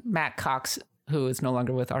 and then Matt Cox, who is no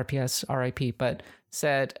longer with RPS, RIP, but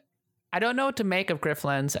said, I don't know what to make of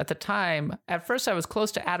Griftlands. At the time, at first I was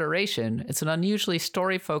close to adoration. It's an unusually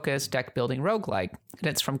story-focused deck-building roguelike, and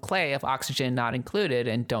it's from Klei of Oxygen Not Included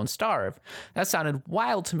and Don't Starve. That sounded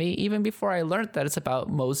wild to me even before I learned that it's about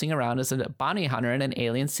moseying around as a bounty hunter in an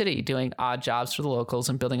alien city, doing odd jobs for the locals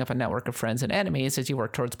and building up a network of friends and enemies as you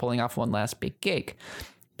work towards pulling off one last big gig.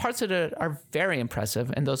 Parts of it are very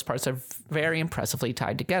impressive, and those parts are very impressively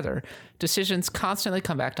tied together. Decisions constantly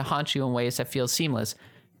come back to haunt you in ways that feel seamless.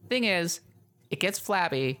 Thing is, it gets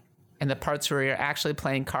flabby, and the parts where you're actually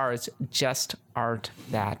playing cards just aren't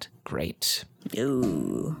that great.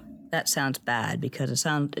 Ooh, that sounds bad, because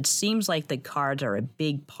it seems like the cards are a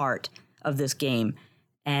big part of this game.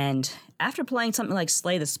 And after playing something like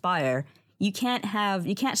Slay the Spire, you can't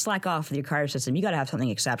slack off with your card system. You got to have something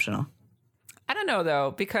exceptional. I don't know,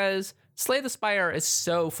 though, because Slay the Spire is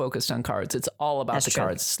so focused on cards. It's all about the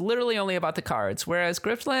cards. It's literally only about the cards. Whereas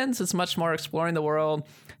Griftlands is much more exploring the world,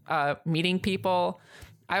 meeting people.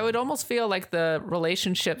 I would almost feel like the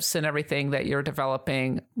relationships and everything that you're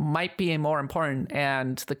developing might be more important,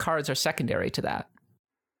 and the cards are secondary to that.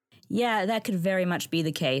 Yeah, that could very much be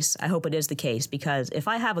the case. I hope it is the case, because if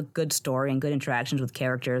I have a good story and good interactions with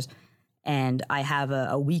characters, and I have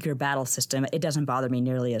a weaker battle system, it doesn't bother me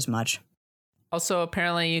nearly as much. Also,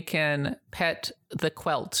 apparently you can pet the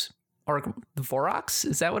Quelt or the Vorox.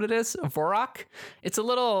 Is that what it is? A Vorok? It's a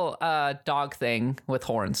little dog thing with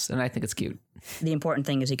horns, and I think it's cute. The important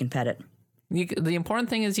thing is you can pet it. The important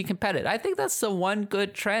thing is you can pet it. I think that's the one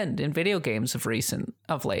good trend in video games of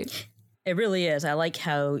late. It really is. I like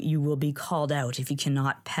how you will be called out if you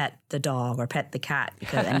cannot pet the dog or pet the cat,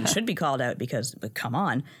 and you should be called out but come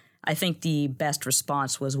on. I think the best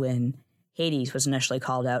response was when Hades was initially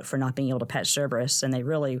called out for not being able to pet Cerberus, and they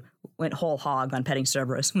really went whole hog on petting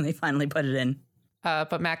Cerberus when they finally put it in.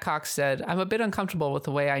 But Matt Cox said, I'm a bit uncomfortable with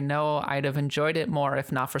the way I know I'd have enjoyed it more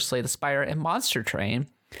if not for Slay the Spire and Monster Train.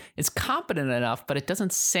 It's competent enough, but it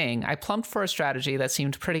doesn't sing. I plumped for a strategy that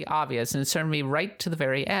seemed pretty obvious, and it turned me right to the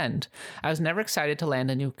very end. I was never excited to land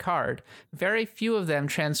a new card. Very few of them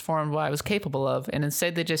transformed what I was capable of, and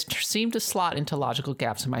instead they just seemed to slot into logical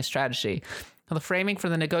gaps in my strategy. The framing for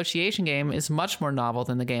the negotiation game is much more novel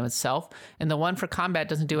than the game itself, and the one for combat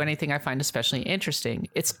doesn't do anything I find especially interesting.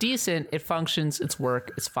 It's decent, it functions, it's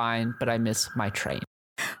work, it's fine, but I miss my train.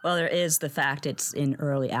 Well, there is the fact it's in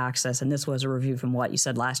early access, and this was a review from what you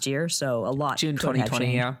said last year, so a lot. June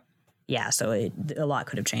 2020, yeah. Yeah, so a lot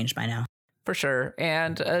could have changed by now. For sure,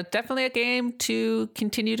 and definitely a game to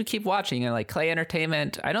continue to keep watching. And like Clay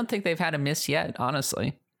Entertainment, I don't think they've had a miss yet,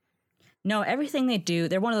 honestly. No, everything they do,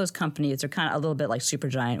 they're one of those companies, they're kind of a little bit like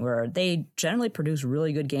Supergiant, where they generally produce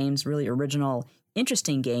really good games, really original,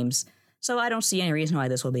 interesting games. So I don't see any reason why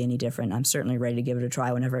this will be any different. I'm certainly ready to give it a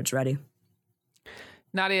try whenever it's ready.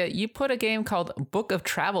 Nadia, you put a game called Book of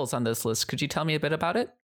Travels on this list. Could you tell me a bit about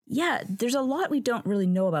it? Yeah, there's a lot we don't really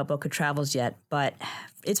know about Book of Travels yet, but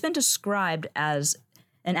it's been described as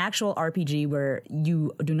an actual RPG where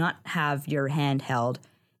you do not have your hand held.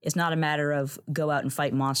 It's not a matter of go out and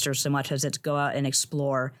fight monsters so much as it's go out and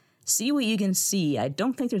explore, see what you can see. I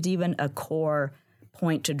don't think there's even a core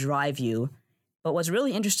point to drive you. But what's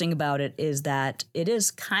really interesting about it is that it is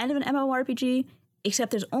kind of an MMORPG, except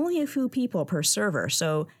there's only a few people per server.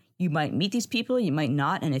 So you might meet these people, you might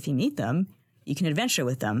not, and if you meet them, you can adventure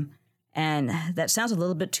with them. And that sounds a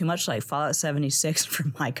little bit too much like Fallout 76 for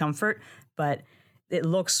my comfort, but it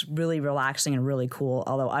looks really relaxing and really cool,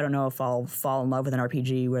 although I don't know if I'll fall in love with an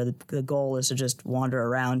RPG where the goal is to just wander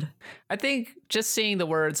around. I think just seeing the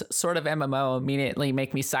words sort of MMO immediately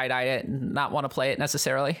make me side-eye it and not want to play it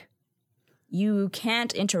necessarily. You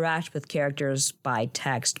can't interact with characters by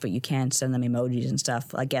text, but you can send them emojis and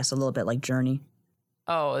stuff, I guess a little bit like Journey.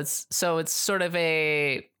 Oh, it's sort of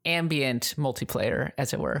a ambient multiplayer,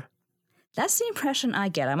 as it were. That's the impression I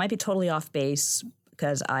get. I might be totally off base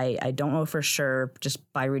because I don't know for sure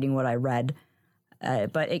just by reading what I read,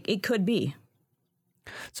 but it could be.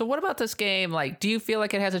 So what about this game? Like, do you feel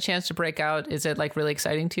like it has a chance to break out? Is it like really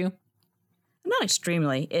exciting to you? Not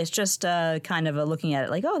extremely. It's just kind of looking at it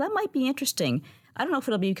like, oh, that might be interesting. I don't know if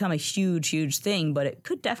it'll become a huge, huge thing, but it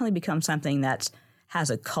could definitely become something that has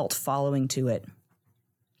a cult following to it.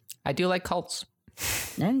 I do like cults.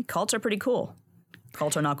 Yeah, cults are pretty cool.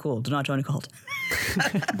 Cults are not cool. Do not join a cult.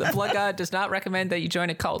 The Blood God does not recommend that you join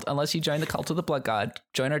a cult unless you join the Cult of the Blood God.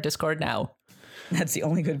 Join our Discord now. That's the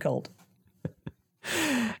only good cult.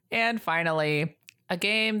 And finally, a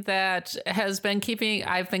game that I've been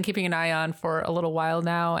keeping an eye on for a little while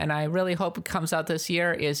now, and I really hope it comes out this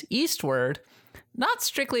year, is Eastward. Not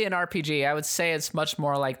strictly an RPG. I would say it's much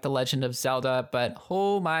more like The Legend of Zelda, but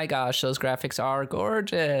oh my gosh, those graphics are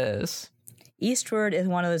gorgeous. Eastward is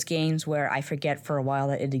one of those games where I forget for a while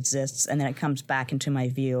that it exists, and then it comes back into my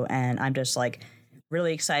view, and I'm just like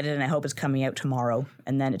really excited, and I hope it's coming out tomorrow,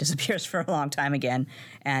 and then it disappears for a long time again,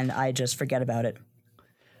 and I just forget about it.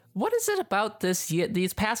 What is it about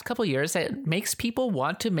these past couple years that makes people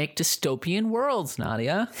want to make dystopian worlds,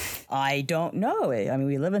 Nadia? I don't know. I mean,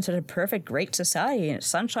 we live in such a perfect, great society, and it's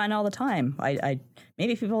sunshine all the time.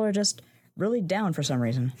 Maybe people are just really down for some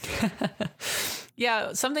reason.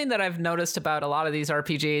 Yeah, something that I've noticed about a lot of these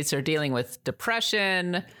RPGs, they're dealing with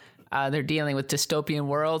depression, they're dealing with dystopian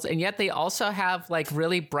worlds, and yet they also have like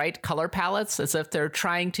really bright color palettes as if they're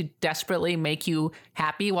trying to desperately make you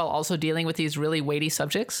happy while also dealing with these really weighty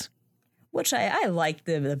subjects. Which I like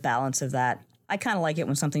the balance of that. I kind of like it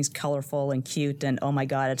when something's colorful and cute and, oh my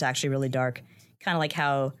God, it's actually really dark. Kind of like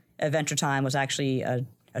how Adventure Time was actually a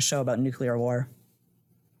show about nuclear war.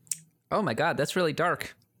 Oh my God, that's really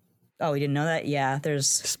dark. Oh, you didn't know that? Yeah, there's...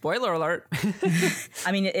 Spoiler alert.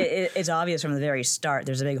 I mean, it's obvious from the very start.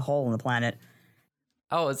 There's a big hole in the planet.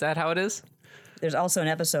 Oh, is that how it is? There's also an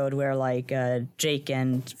episode where, like, Jake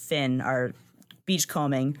and Finn are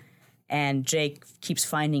beachcombing, and Jake keeps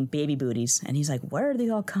finding baby booties, and he's like, where are they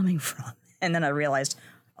all coming from? And then I realized,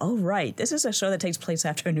 oh, right, this is a show that takes place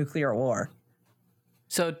after a nuclear war.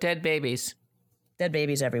 So, dead babies. Dead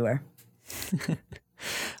babies everywhere.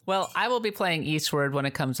 Well, I will be playing Eastward when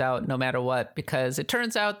it comes out, no matter what, because it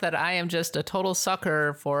turns out that I am just a total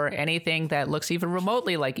sucker for anything that looks even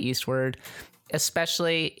remotely like Eastward,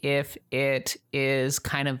 especially if it is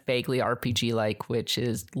kind of vaguely RPG-like, which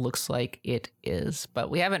looks like it is.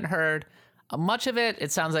 But we haven't heard much of it.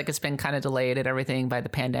 It sounds like it's been kind of delayed and everything by the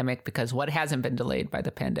pandemic, because what hasn't been delayed by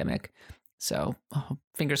the pandemic? So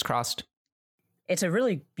fingers crossed. It's a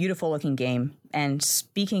really beautiful looking game. And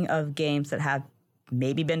speaking of games that have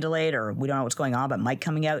maybe been delayed, or we don't know what's going on, but might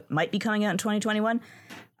be coming out in 2021.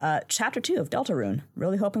 Chapter 2 of Deltarune.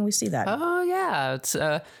 Really hoping we see that. Oh yeah, it's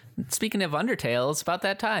speaking of Undertale, it's about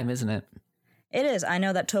that time, isn't it? It is. I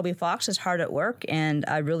know that Toby Fox is hard at work, and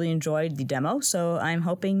I really enjoyed the demo, so I'm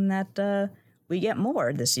hoping that we get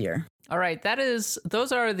more this year. All right,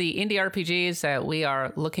 those are the indie RPGs that we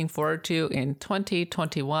are looking forward to in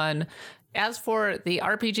 2021. As for the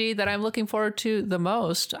RPG that I'm looking forward to the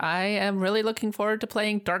most, I am really looking forward to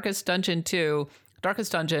playing Darkest Dungeon 2.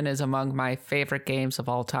 Darkest Dungeon is among my favorite games of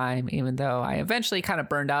all time, even though I eventually kind of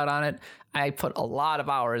burned out on it. I put a lot of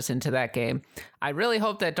hours into that game. I really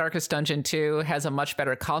hope that Darkest Dungeon 2 has a much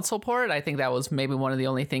better console port. I think that was maybe one of the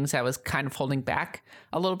only things that was kind of holding back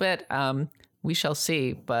a little bit. We shall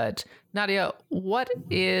see. But Nadia, what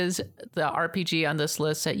is the RPG on this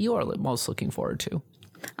list that you are most looking forward to?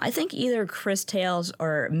 I think either Cris Tales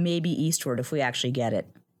or maybe Eastward if we actually get it.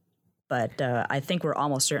 But I think we're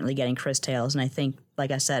almost certainly getting Cris Tales, and I think,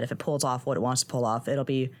 like I said, if it pulls off what it wants to pull off, it'll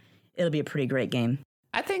be a pretty great game.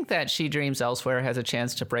 I think that She Dreams Elsewhere has a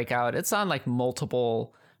chance to break out. It's on like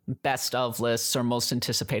multiple best of lists or most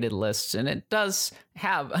anticipated lists, and it does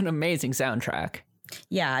have an amazing soundtrack.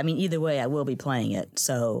 Yeah, I mean, either way, I will be playing it,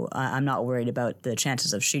 so I'm not worried about the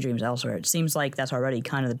chances of She Dreams Elsewhere. It seems like that's already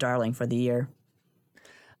kind of the darling for the year.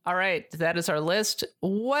 All right, that is our list.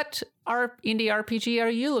 What indie RPG are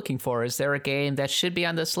you looking for? Is there a game that should be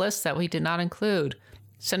on this list that we did not include?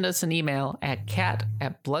 Send us an email at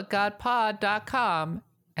cat@bloodgodpod.com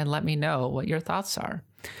and let me know what your thoughts are.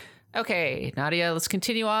 Okay, Nadia, let's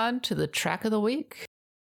continue on to the track of the week.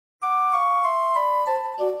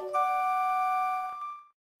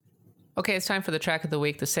 Okay, it's time for the track of the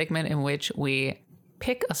week, the segment in which we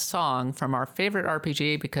pick a song from our favorite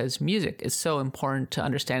RPG because music is so important to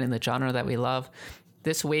understanding the genre that we love.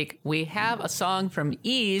 This week, we have a song from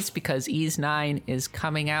Ys because Ys 9 is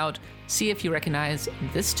coming out. See if you recognize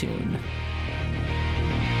this tune.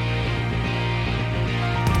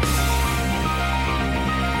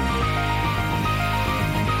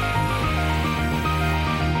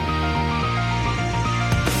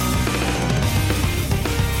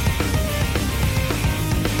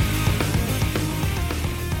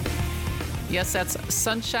 Yes, that's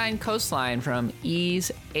Sunshine Coastline from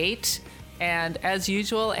Ys 8. And as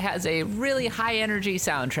usual, it has a really high energy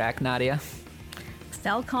soundtrack, Nadia.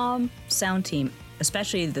 Falcom sound team,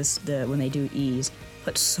 especially when they do Ys,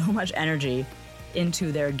 put so much energy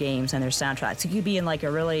into their games and their soundtracks. You could be in like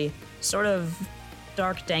a really sort of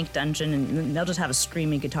dark, dank dungeon, and they'll just have a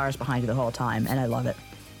screaming guitars behind you the whole time, and I love it.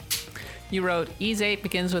 You wrote, Ys 8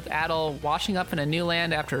 begins with Adol washing up in a new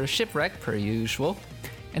land after a shipwreck, per usual.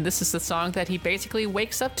 And this is the song that he basically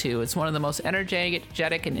wakes up to. It's one of the most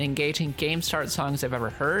energetic and engaging game start songs I've ever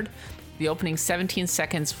heard. The opening 17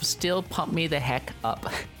 seconds still pump me the heck up.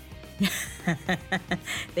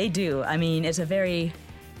 They do. I mean, it's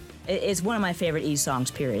one of my favorite Ys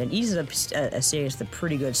songs, period. And Ys is a series with a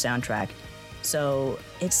pretty good soundtrack. So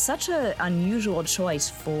it's such an unusual choice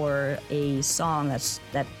for a song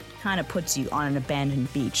that kind of puts you on an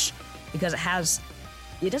abandoned beach, because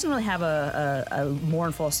it doesn't really have a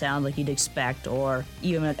mournful sound like you'd expect, or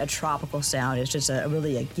even a tropical sound. It's just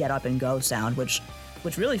really a get up and go sound, which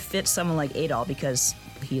really fits someone like Adol, because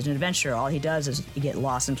he's an adventurer. All he does is get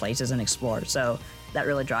lost in places and explore. So that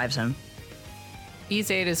really drives him.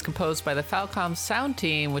 Ys 8 is composed by the Falcom sound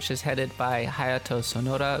team, which is headed by Hayato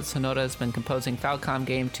Sonoda. Sonoda has been composing Falcom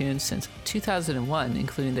game tunes since 2001,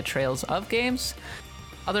 including the Trails of games.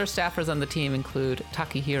 Other staffers on the team include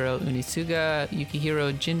Takahiro Unisuga,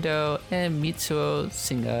 Yukihiro Jindo, and Mitsuo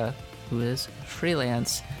Singa, who is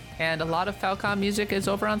freelance. And a lot of Falcom music is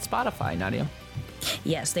over on Spotify, Nadia.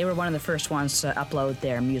 Yes, they were one of the first ones to upload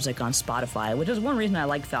their music on Spotify, which is one reason I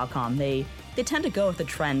like Falcom. They tend to go with the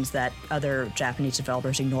trends that other Japanese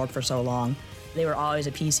developers ignored for so long. They were always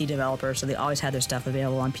a PC developer, so they always had their stuff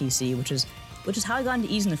available on PC, which is how I got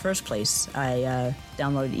into Ys in the first place. I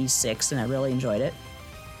downloaded Ys 6, and I really enjoyed it.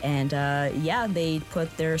 And they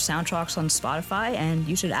put their soundtracks on Spotify, and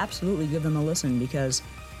you should absolutely give them a listen, because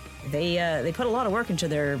they put a lot of work into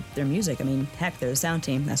their music. I mean, heck, they're a sound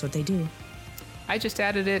team. That's what they do. I just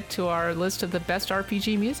added it to our list of the best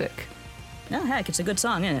RPG music. Oh, heck, it's a good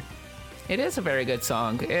song, isn't it? It is a very good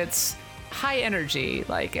song. It's high energy.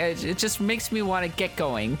 Like, it just makes me want to get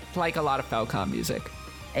going, like a lot of Falcom music.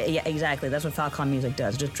 Yeah, exactly. That's what Falcom music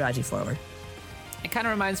does. It just drives you forward. It kind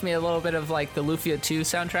of reminds me a little bit of like the Lufia 2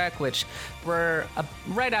 soundtrack, which we're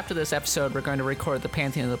right after this episode, we're going to record the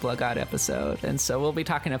Pantheon of the Blood God episode. And so we'll be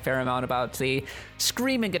talking a fair amount about the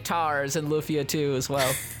screaming guitars in Lufia 2 as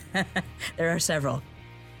well. There are several.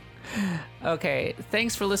 Okay,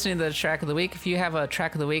 thanks for listening to the Track of the Week. If you have a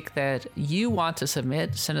Track of the Week that you want to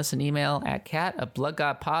submit, send us an email at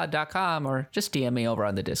cat@bloodgodpod.com or just DM me over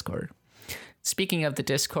on the Discord. Speaking of the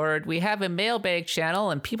Discord, we have a mailbag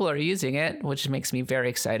channel and people are using it, which makes me very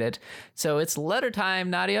excited. So it's letter time,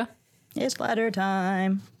 Nadia. It's letter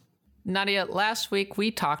time. Nadia, last week we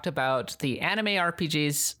talked about the anime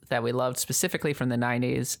RPGs that we loved specifically from the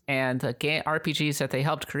 90s and the RPGs that they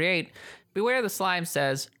helped create. Beware the Slime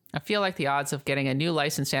says, I feel like the odds of getting a new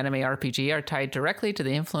licensed anime RPG are tied directly to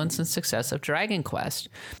the influence and success of Dragon Quest.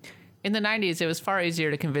 In the 90s, it was far easier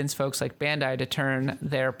to convince folks like Bandai to turn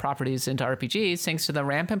their properties into RPGs thanks to the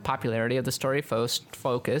rampant popularity of the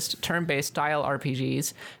story-focused, turn-based style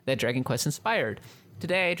RPGs that Dragon Quest inspired.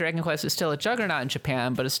 Today, Dragon Quest is still a juggernaut in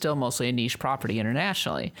Japan, but is still mostly a niche property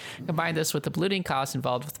internationally. Combine this with the bloating costs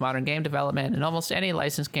involved with modern game development, and almost any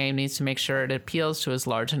licensed game needs to make sure it appeals to as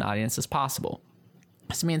large an audience as possible.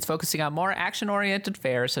 This means focusing on more action-oriented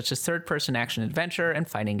fare, such as third-person action-adventure and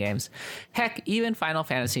fighting games. Heck, even Final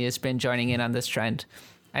Fantasy has been joining in on this trend.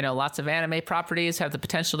 I know lots of anime properties have the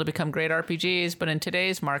potential to become great RPGs, but in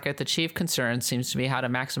today's market, the chief concern seems to be how to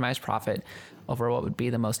maximize profit over what would be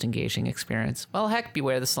the most engaging experience. Well, heck,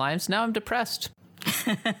 beware the slimes. Now I'm depressed.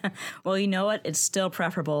 Well, you know what? It's still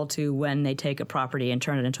preferable to when they take a property and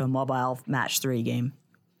turn it into a mobile match 3 game.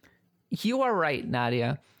 You are right,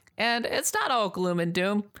 Nadia. And it's not all gloom and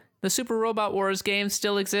doom. The Super Robot Wars games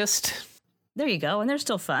still exist. There you go. And they're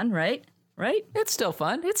still fun, right? Right? It's still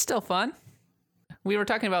fun. It's still fun. We were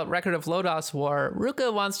talking about Record of Lodoss War.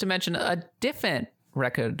 Ruka wants to mention a different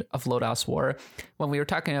Record of Lodoss War. When we were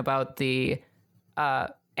talking about the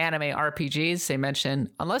anime RPGs, they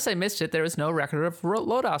mentioned, unless I missed it, there was no Record of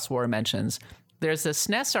Lodoss War mentions. There's a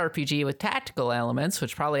SNES RPG with tactical elements,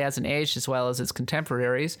 which probably hasn't aged as well as its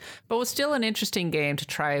contemporaries, but was still an interesting game to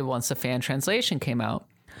try once the fan translation came out.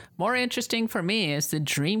 More interesting for me is the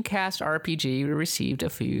Dreamcast RPG we received a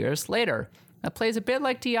few years later. It plays a bit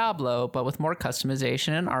like Diablo, but with more customization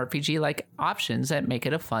and RPG-like options that make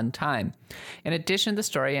it a fun time. In addition, the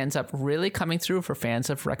story ends up really coming through for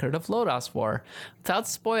fans of Record of Lodoss War. Without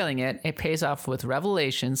spoiling it, it pays off with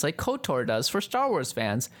revelations like KOTOR does for Star Wars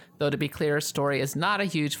fans, though to be clear, story is not a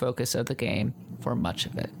huge focus of the game for much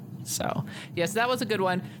of it. So, yes, that was a good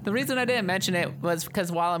one. The reason I didn't mention it was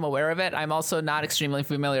because while I'm aware of it, I'm also not extremely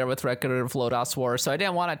familiar with Record of Lodoss War, so I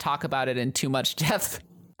didn't want to talk about it in too much depth.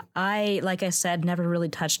 Like I said, never really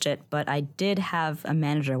touched it, but I did have a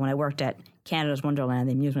manager when I worked at Canada's Wonderland,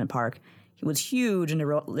 the amusement park. He was huge into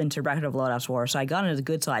Record of Lodoss War, so I got into the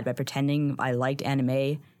good side by pretending I liked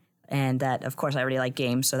anime, and that, of course, I already liked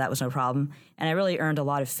games, so that was no problem. And I really earned a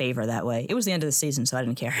lot of favor that way. It was the end of the season, so I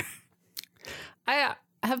didn't care. I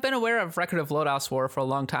have been aware of Record of Lodoss War for a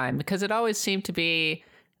long time, because it always seemed to be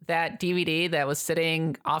that DVD that was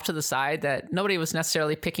sitting off to the side that nobody was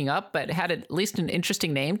necessarily picking up, but had at least an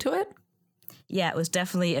interesting name to it. Yeah, it was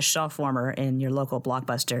definitely a shelf warmer in your local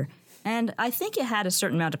Blockbuster. And I think it had a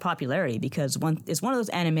certain amount of popularity because it's one of those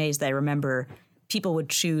animes that I remember people would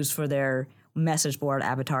choose for their message board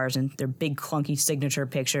avatars and their big clunky signature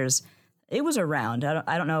pictures. It was around.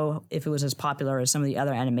 I don't know if it was as popular as some of the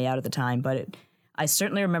other anime out at the time, but I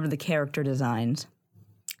certainly remember the character designs.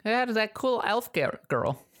 It had that cool elf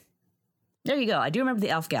girl. There you go. I do remember the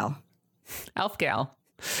elf gal. Elf gal.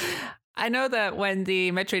 I know that when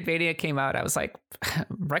the Metroidvania came out, I was like,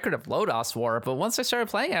 Record of Lodoss War. But once I started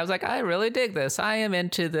playing it, I was like, I really dig this. I am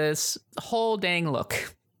into this whole dang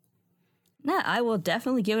look. Yeah, I will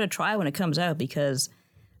definitely give it a try when it comes out because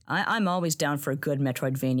I'm always down for a good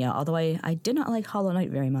Metroidvania, although I did not like Hollow Knight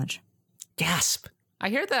very much. Gasp. I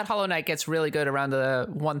hear that Hollow Knight gets really good around the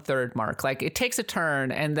 1/3 mark. Like, it takes a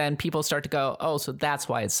turn, and then people start to go, oh, so that's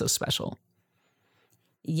why it's so special.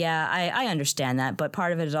 Yeah, I understand that, but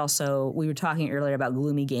part of it is also, we were talking earlier about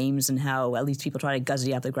gloomy games and how at least people try to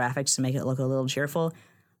guzzy up the graphics to make it look a little cheerful.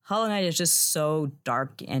 Hollow Knight is just so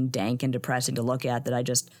dark and dank and depressing to look at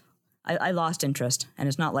that I lost interest, and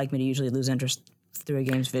it's not like me to usually lose interest through a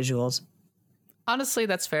game's visuals. Honestly,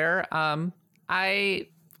 that's fair. I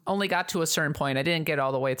only got to a certain point. I didn't get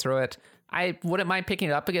all the way through it. I wouldn't mind picking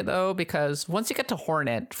it up again, though, because once you get to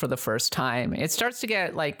Hornet for the first time, it starts to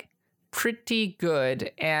get, like, pretty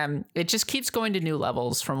good, and it just keeps going to new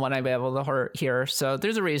levels from what I'm able to hear. So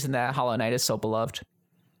there's a reason that Hollow Knight is so beloved.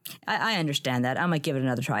 I understand that. I might give it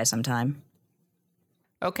another try sometime.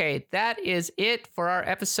 Okay, that is it for our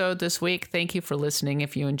episode this week. Thank you for listening.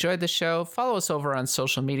 If you enjoyed the show, follow us over on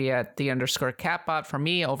social media at @the_catbot for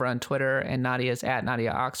me over on Twitter, and Nadia's at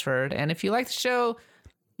Nadia Oxford. And if you like the show,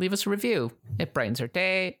 leave us a review. It brightens our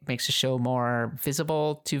day, makes the show more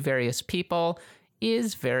visible to various people,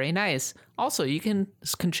 is very nice. Also, you can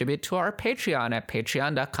contribute to our Patreon at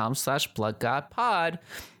patreon.com/bloodgodpod.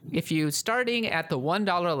 If you starting at the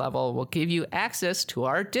 $1 level, we'll give you access to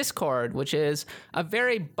our Discord, which is a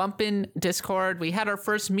very bumpin' Discord. We had our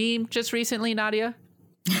first meme just recently, Nadia.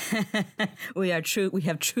 We have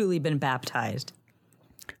truly been baptized.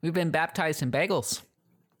 We've been baptized in bagels.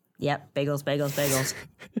 Yep, bagels.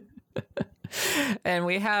 And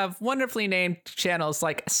we have wonderfully named channels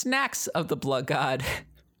like Snacks of the Blood God.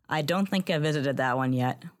 I don't think I visited that one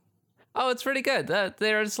yet. Oh, it's pretty good.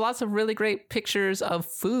 There's lots of really great pictures of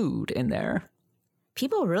food in there.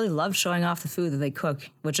 People really love showing off the food that they cook,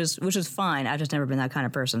 which is fine. I've just never been that kind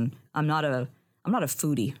of person. I'm not a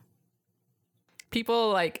foodie.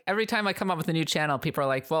 People, like, every time I come up with a new channel, people are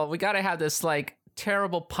like, well, we got to have this, like,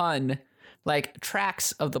 terrible pun, like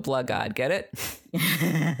Tracks of the Blood God. Get it?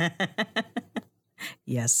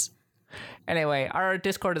 Yes. Anyway, our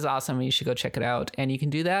Discord is awesome. You should go check it out. And you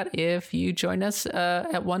can do that if you join us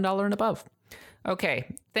at $1 and above.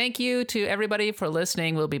 Okay. Thank you to everybody for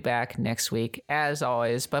listening. We'll be back next week, as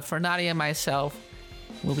always. But for Nadia and myself,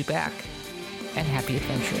 we'll be back. And happy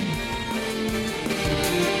adventuring.